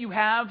with what you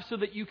have so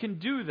that you can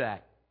do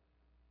that?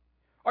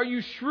 Are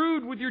you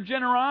shrewd with your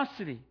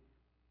generosity?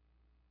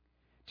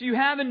 Do you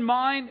have in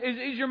mind,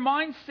 is your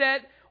mind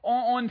set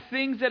on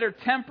things that are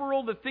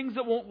temporal, the things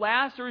that won't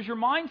last, or is your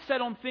mind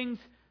set on things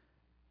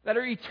that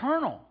are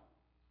eternal?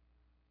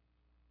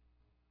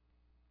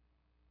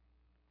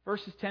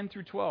 Verses 10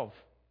 through 12.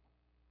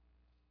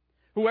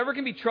 Whoever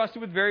can be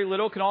trusted with very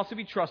little can also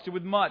be trusted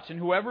with much, and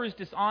whoever is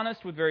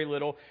dishonest with very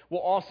little will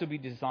also be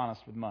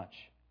dishonest with much.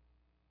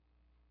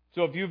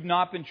 So if you have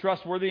not been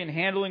trustworthy in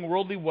handling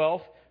worldly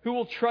wealth, who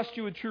will trust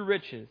you with true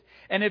riches?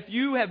 And if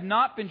you have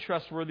not been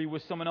trustworthy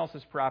with someone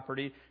else's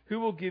property, who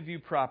will give you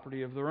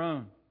property of their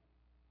own?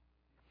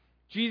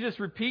 Jesus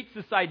repeats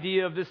this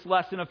idea of this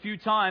lesson a few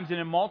times and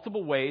in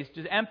multiple ways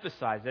to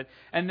emphasize it.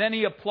 And then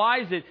He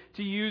applies it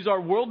to use our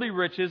worldly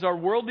riches, our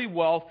worldly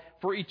wealth,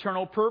 for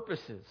eternal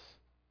purposes.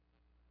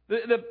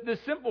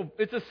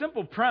 It's a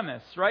simple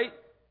premise, right?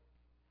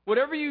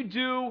 Whatever you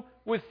do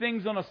with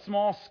things on a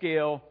small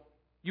scale,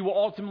 you will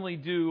ultimately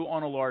do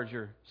on a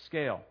larger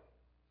scale.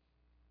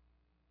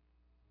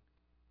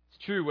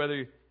 It's true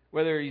whether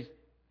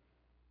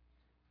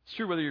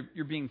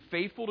you're being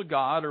faithful to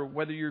God or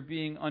whether you're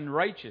being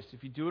unrighteous.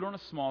 If you do it on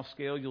a small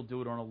scale, you'll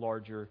do it on a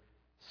larger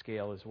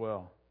scale as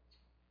well.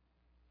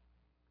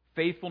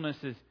 Faithfulness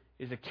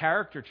is a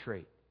character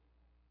trait,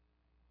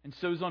 and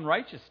so is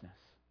unrighteousness.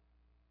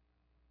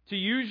 To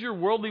use your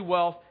worldly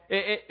wealth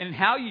and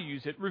how you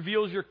use it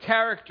reveals your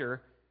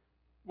character,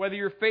 whether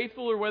you're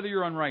faithful or whether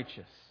you're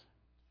unrighteous.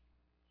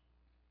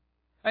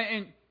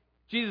 And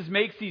Jesus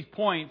makes these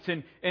points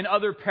in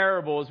other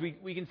parables.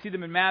 We can see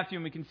them in Matthew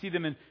and we can see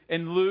them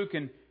in Luke.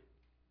 And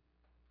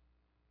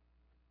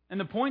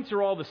the points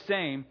are all the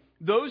same.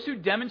 Those who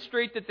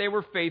demonstrate that they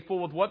were faithful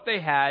with what they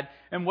had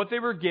and what they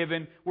were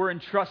given were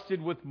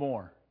entrusted with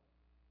more.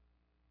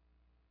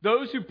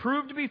 Those who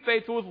proved to be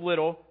faithful with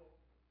little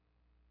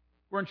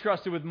were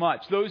entrusted with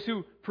much. Those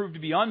who proved to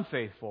be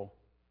unfaithful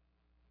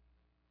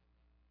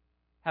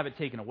have it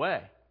taken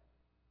away.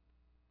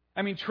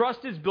 I mean,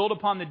 trust is built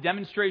upon the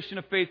demonstration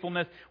of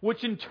faithfulness,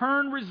 which in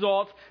turn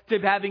results to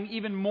having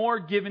even more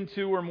given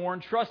to or more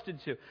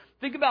entrusted to.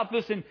 Think about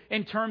this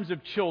in terms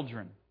of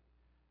children.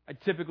 I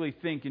typically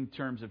think in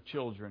terms of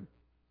children.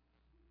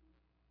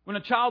 When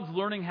a child's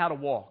learning how to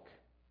walk,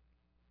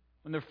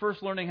 when they're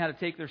first learning how to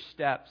take their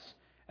steps,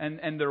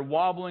 and they're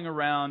wobbling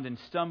around and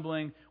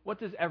stumbling,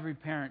 what does every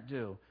parent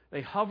do?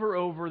 They hover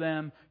over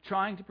them,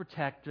 trying to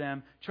protect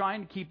them,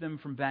 trying to keep them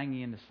from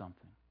banging into something.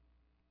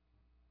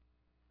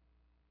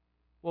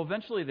 Well,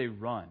 eventually they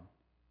run.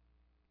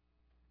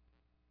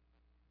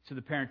 So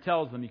the parent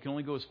tells them, you can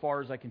only go as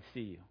far as I can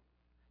see you.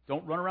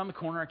 Don't run around the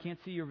corner. I can't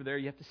see you over there.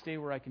 You have to stay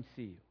where I can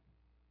see you.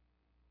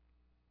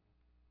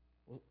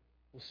 Well,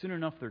 soon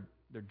enough,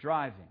 they're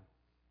driving.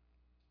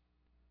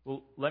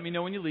 Well, let me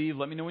know when you leave.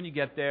 Let me know when you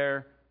get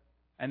there.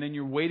 And then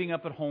you're waiting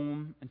up at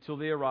home until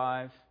they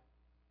arrive.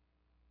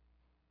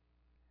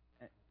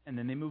 And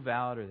then they move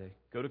out or they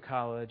go to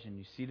college and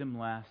you see them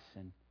less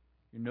and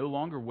you're no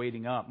longer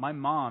waiting up. My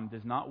mom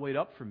does not wait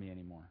up for me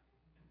anymore.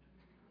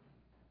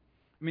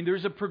 I mean,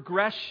 there's a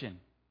progression.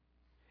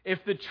 If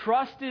the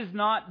trust is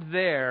not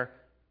there,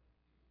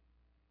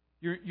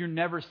 you're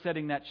never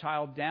setting that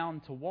child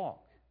down to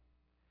walk.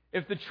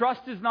 If the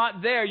trust is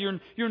not there,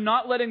 you're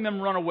not letting them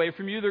run away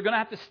from you. They're going to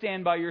have to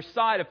stand by your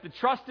side. If the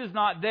trust is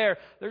not there,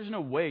 there's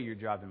no way you're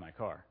driving my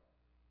car.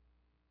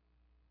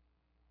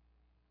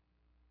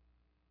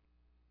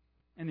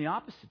 And the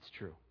opposite's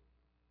true.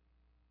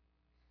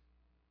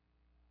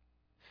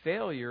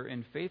 Failure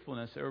in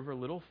faithfulness over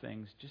little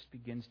things just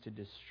begins to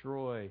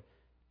destroy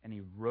and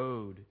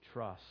erode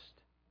trust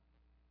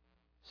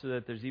so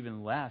that there's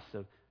even less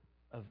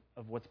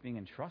of what's being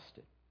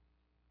entrusted.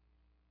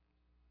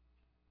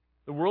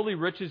 The worldly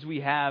riches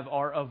we have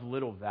are of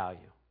little value.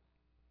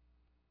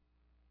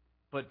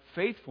 But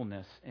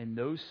faithfulness in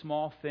those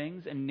small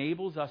things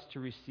enables us to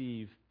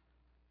receive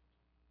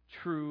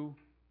true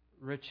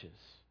riches.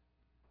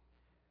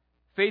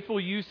 Faithful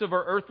use of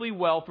our earthly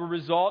wealth will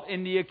result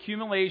in the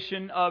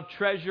accumulation of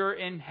treasure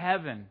in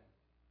heaven.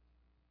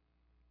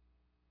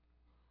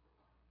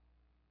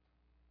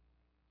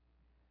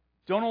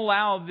 Don't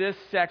allow this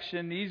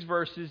section, these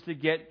verses, to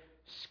get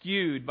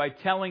skewed by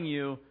telling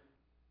you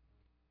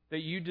that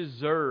you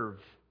deserve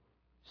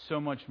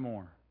so much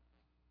more.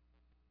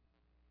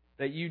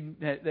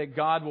 That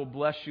God will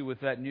bless you with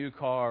that new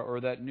car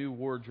or that new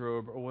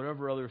wardrobe or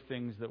whatever other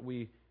things that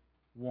we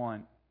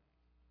want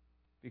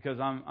because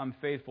I'm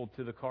faithful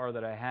to the car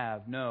that I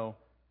have. No,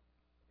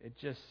 it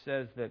just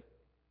says that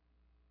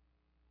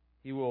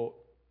He will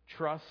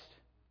trust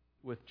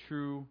with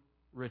true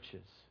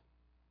riches.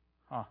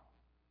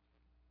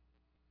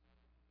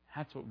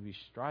 That's what we'd be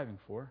striving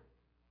for.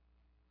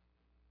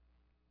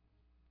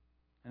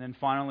 And then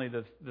finally,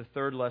 the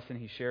third lesson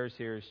he shares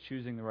here is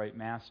choosing the right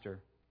master.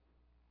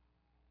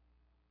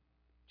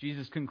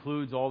 Jesus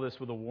concludes all this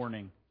with a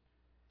warning.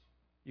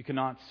 You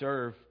cannot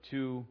serve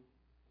two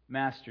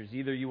masters.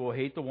 Either you will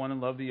hate the one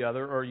and love the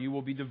other, or you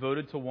will be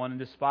devoted to one and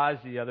despise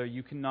the other.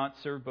 You cannot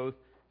serve both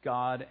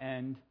God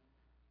and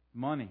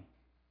money.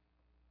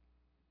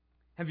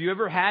 Have you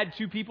ever had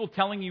two people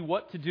telling you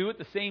what to do at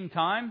the same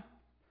time?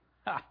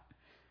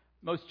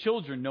 Most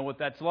children know what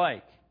that's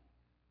like.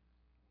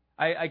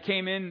 I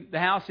came in the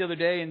house the other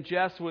day and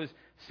Jess was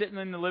sitting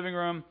in the living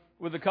room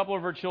with a couple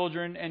of her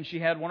children and she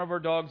had one of her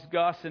dogs,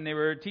 Gus, and they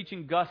were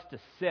teaching Gus to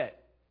sit.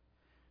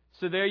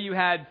 So there you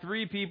had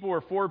 3 people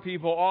or 4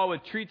 people all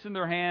with treats in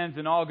their hands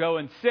and all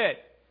going, sit.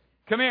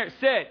 Come here,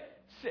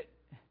 sit.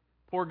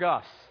 Poor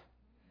Gus.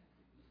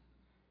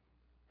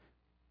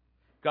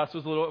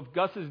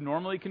 Gus is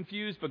normally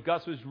confused, but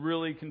Gus was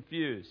really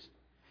confused.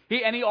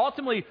 He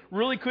ultimately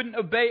really couldn't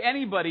obey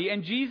anybody.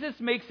 And Jesus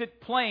makes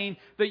it plain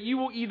that you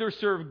will either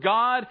serve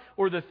God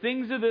or the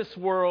things of this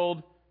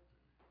world,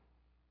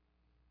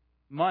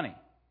 money.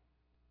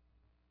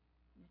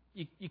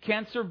 You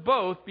can't serve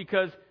both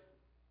because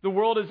the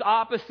world is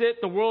opposite,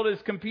 the world is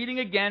competing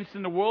against,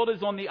 and the world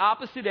is on the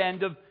opposite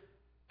end of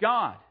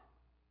God.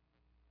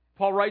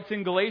 Paul writes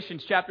in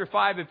Galatians chapter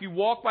 5, if you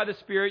walk by the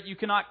Spirit, you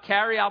cannot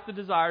carry out the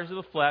desires of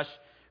the flesh,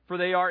 for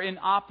they are in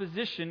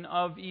opposition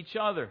of each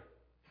other.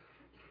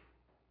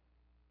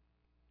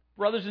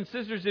 Brothers and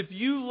sisters, if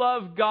you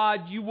love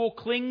God, you will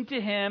cling to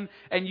Him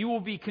and you will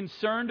be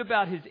concerned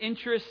about His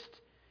interest,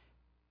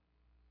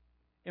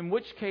 in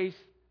which case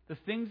the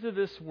things of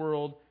this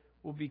world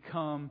will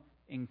become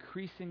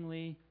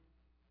increasingly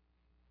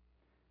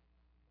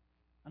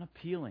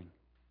unappealing,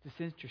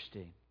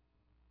 disinteresting,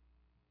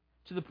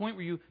 to the point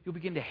where you'll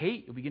begin to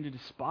hate, you'll begin to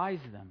despise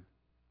them.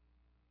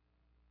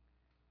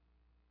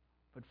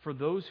 But for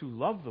those who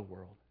love the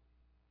world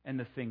and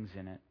the things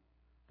in it,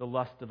 the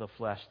lust of the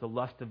flesh, the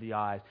lust of the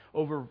eyes,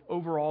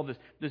 over all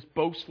this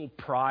boastful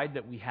pride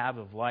that we have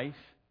of life,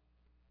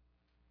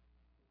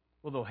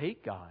 well, they'll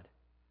hate God.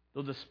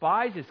 They'll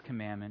despise His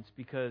commandments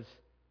because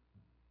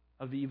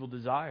of the evil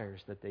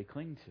desires that they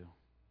cling to.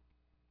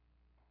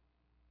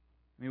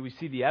 I mean, we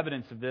see the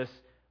evidence of this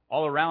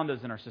all around us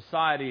in our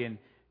society and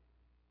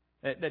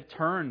that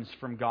turns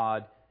from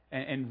God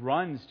and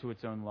runs to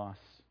its own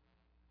lusts.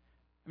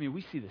 I mean,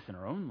 we see this in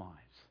our own lives.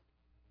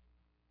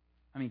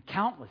 I mean,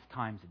 countless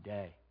times a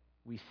day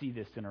we see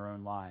this in our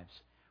own lives,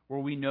 where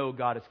we know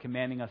God is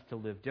commanding us to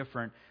live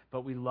different,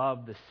 but we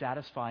love the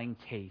satisfying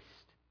taste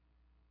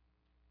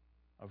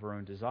of our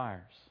own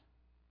desires.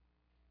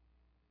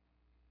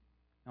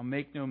 Now,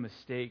 make no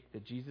mistake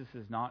that Jesus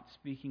is not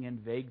speaking in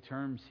vague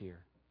terms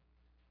here.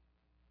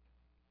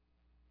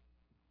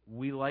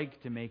 we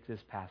like to make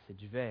this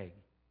passage vague.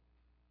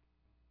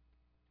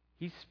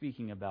 He's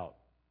speaking about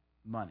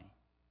money.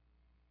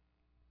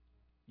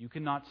 You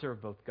cannot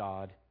serve both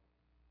God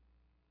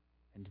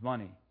and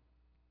money.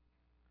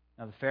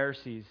 Now, the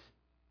Pharisees,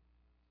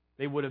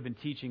 they would have been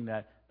teaching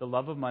that the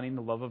love of money and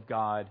the love of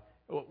God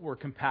were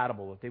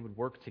compatible, that they would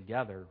work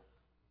together.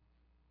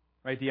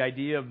 Right? The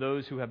idea of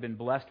those who have been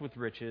blessed with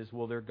riches,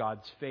 well, they're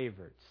God's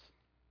favorites.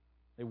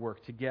 They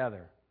work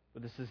together.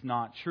 But this is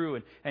not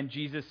true. And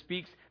Jesus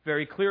speaks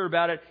very clear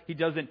about it.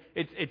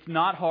 It's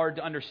not hard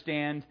to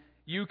understand.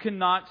 You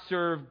cannot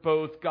serve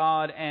both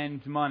God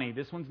and money.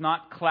 This one's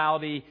not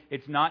cloudy.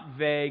 It's not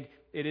vague.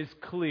 It is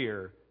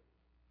clear.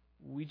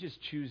 We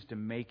just choose to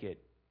make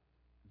it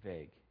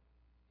vague.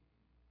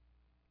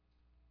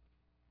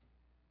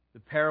 The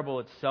parable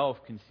itself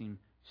can seem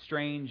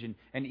strange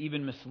and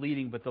even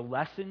misleading, but the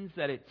lessons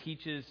that it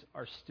teaches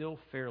are still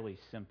fairly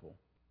simple.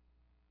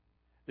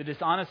 The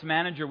dishonest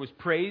manager was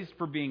praised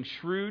for being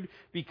shrewd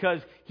because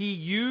he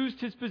used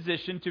his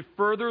position to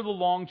further the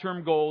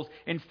long-term goals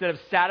instead of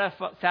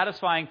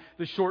satisfying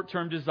the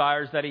short-term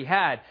desires that he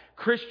had.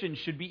 Christians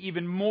should be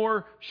even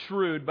more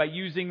shrewd by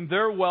using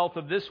their wealth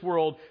of this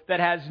world that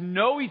has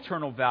no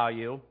eternal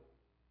value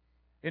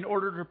in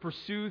order to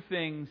pursue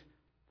things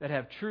that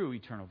have true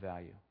eternal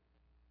value.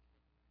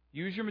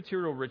 Use your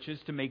material riches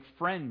to make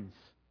friends.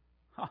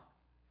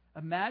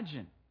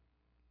 Imagine.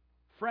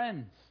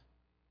 Friends.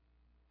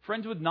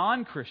 Friends with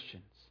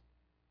non-Christians.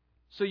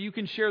 So you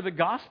can share the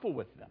gospel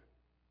with them.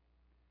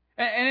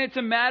 And it's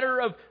a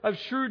matter of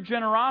shrewd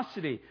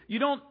generosity. You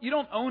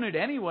don't own it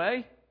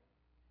anyway.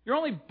 You're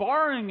only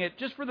borrowing it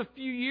just for the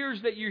few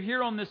years that you're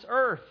here on this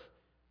earth.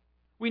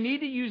 We need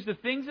to use the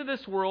things of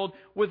this world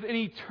with an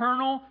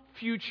eternal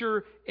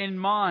future in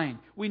mind.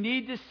 We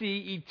need to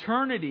see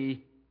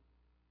eternity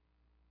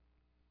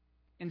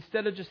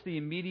instead of just the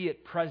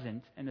immediate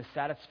present and the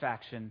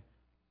satisfaction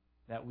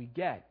that we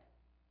get.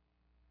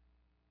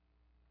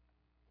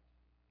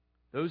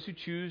 Those who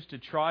choose to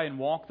try and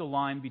walk the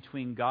line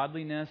between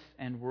godliness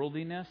and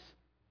worldliness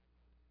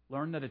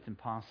learn that it's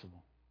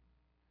impossible.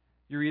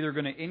 You're either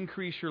going to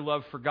increase your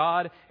love for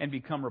God and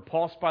become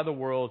repulsed by the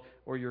world,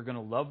 or you're going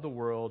to love the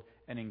world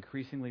and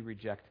increasingly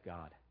reject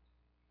God.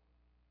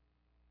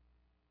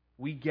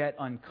 We get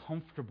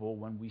uncomfortable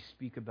when we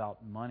speak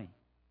about money.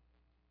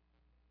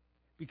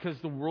 Because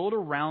the world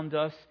around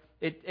us,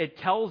 it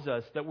tells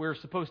us that we're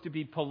supposed to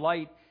be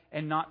polite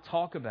and not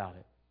talk about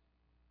it.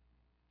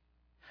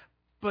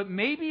 But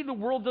maybe the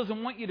world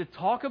doesn't want you to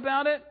talk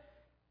about it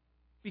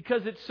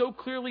because it so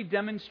clearly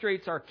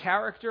demonstrates our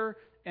character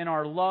and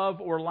our love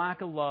or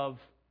lack of love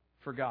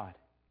for God.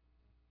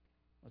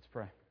 Let's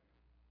pray.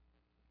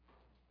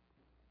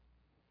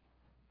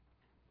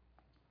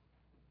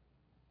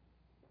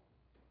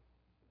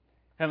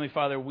 Heavenly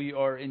Father, we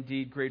are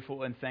indeed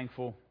grateful and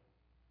thankful,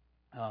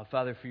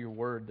 Father, for your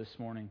word this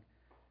morning.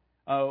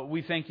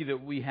 We thank you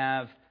that we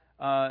have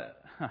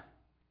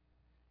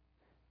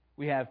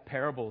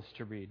parables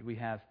to read. We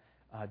have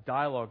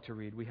dialogue to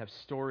read. We have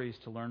stories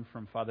to learn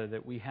from, Father,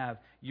 that we have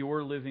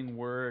your living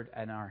word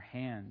in our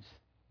hands.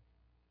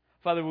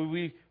 Father, will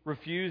we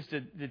refuse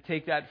to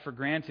take that for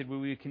granted? Will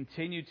we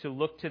continue to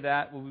look to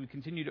that? Will we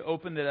continue to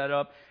open that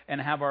up and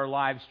have our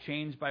lives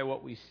changed by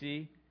what we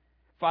see?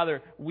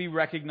 Father, we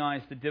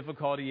recognize the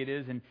difficulty it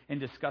is in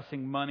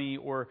discussing money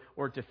or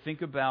to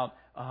think about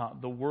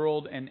the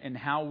world and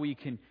how we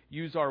can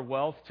use our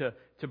wealth to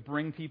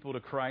bring people to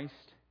Christ.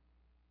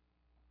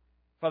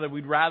 Father,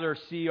 we'd rather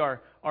see our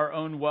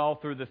own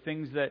wealth or the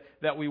things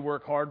that we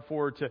work hard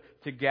for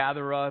to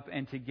gather up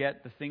and to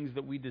get the things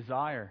that we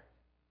desire.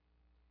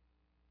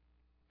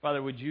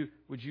 Father, would you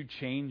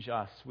change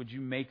us? Would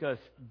you make us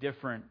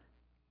different?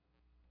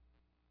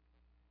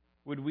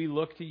 Would we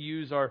look to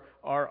use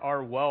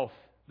our wealth,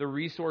 the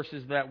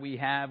resources that we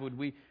have?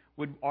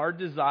 Would our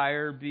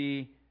desire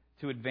be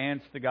to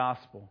advance the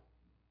gospel?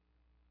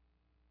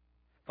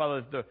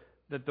 Father,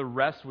 that the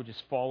rest would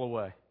just fall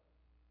away.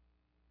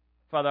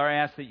 Father, I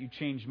ask that you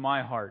change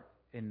my heart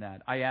in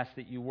that. I ask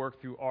that you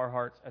work through our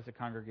hearts as a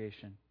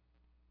congregation.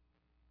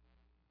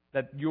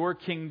 That your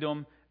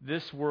kingdom,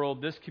 this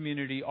world, this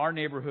community, our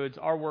neighborhoods,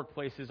 our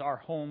workplaces, our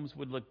homes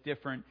would look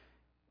different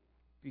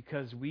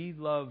because we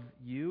love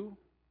you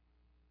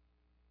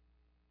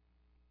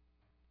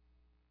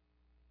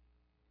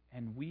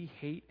and we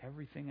hate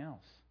everything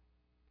else.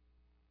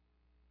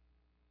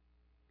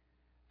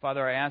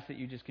 Father, I ask that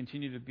you just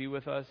continue to be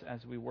with us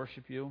as we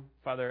worship you.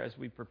 Father, as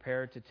we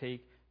prepare to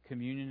take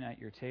communion at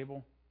your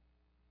table,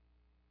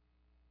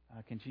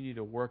 continue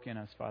to work in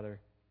us, Father.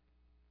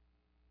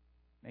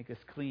 Make us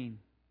clean.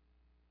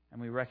 And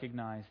we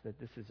recognize that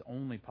this is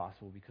only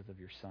possible because of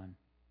your Son.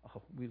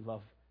 Oh, we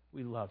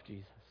love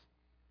Jesus.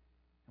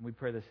 And we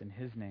pray this in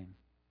his name.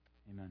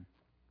 Amen.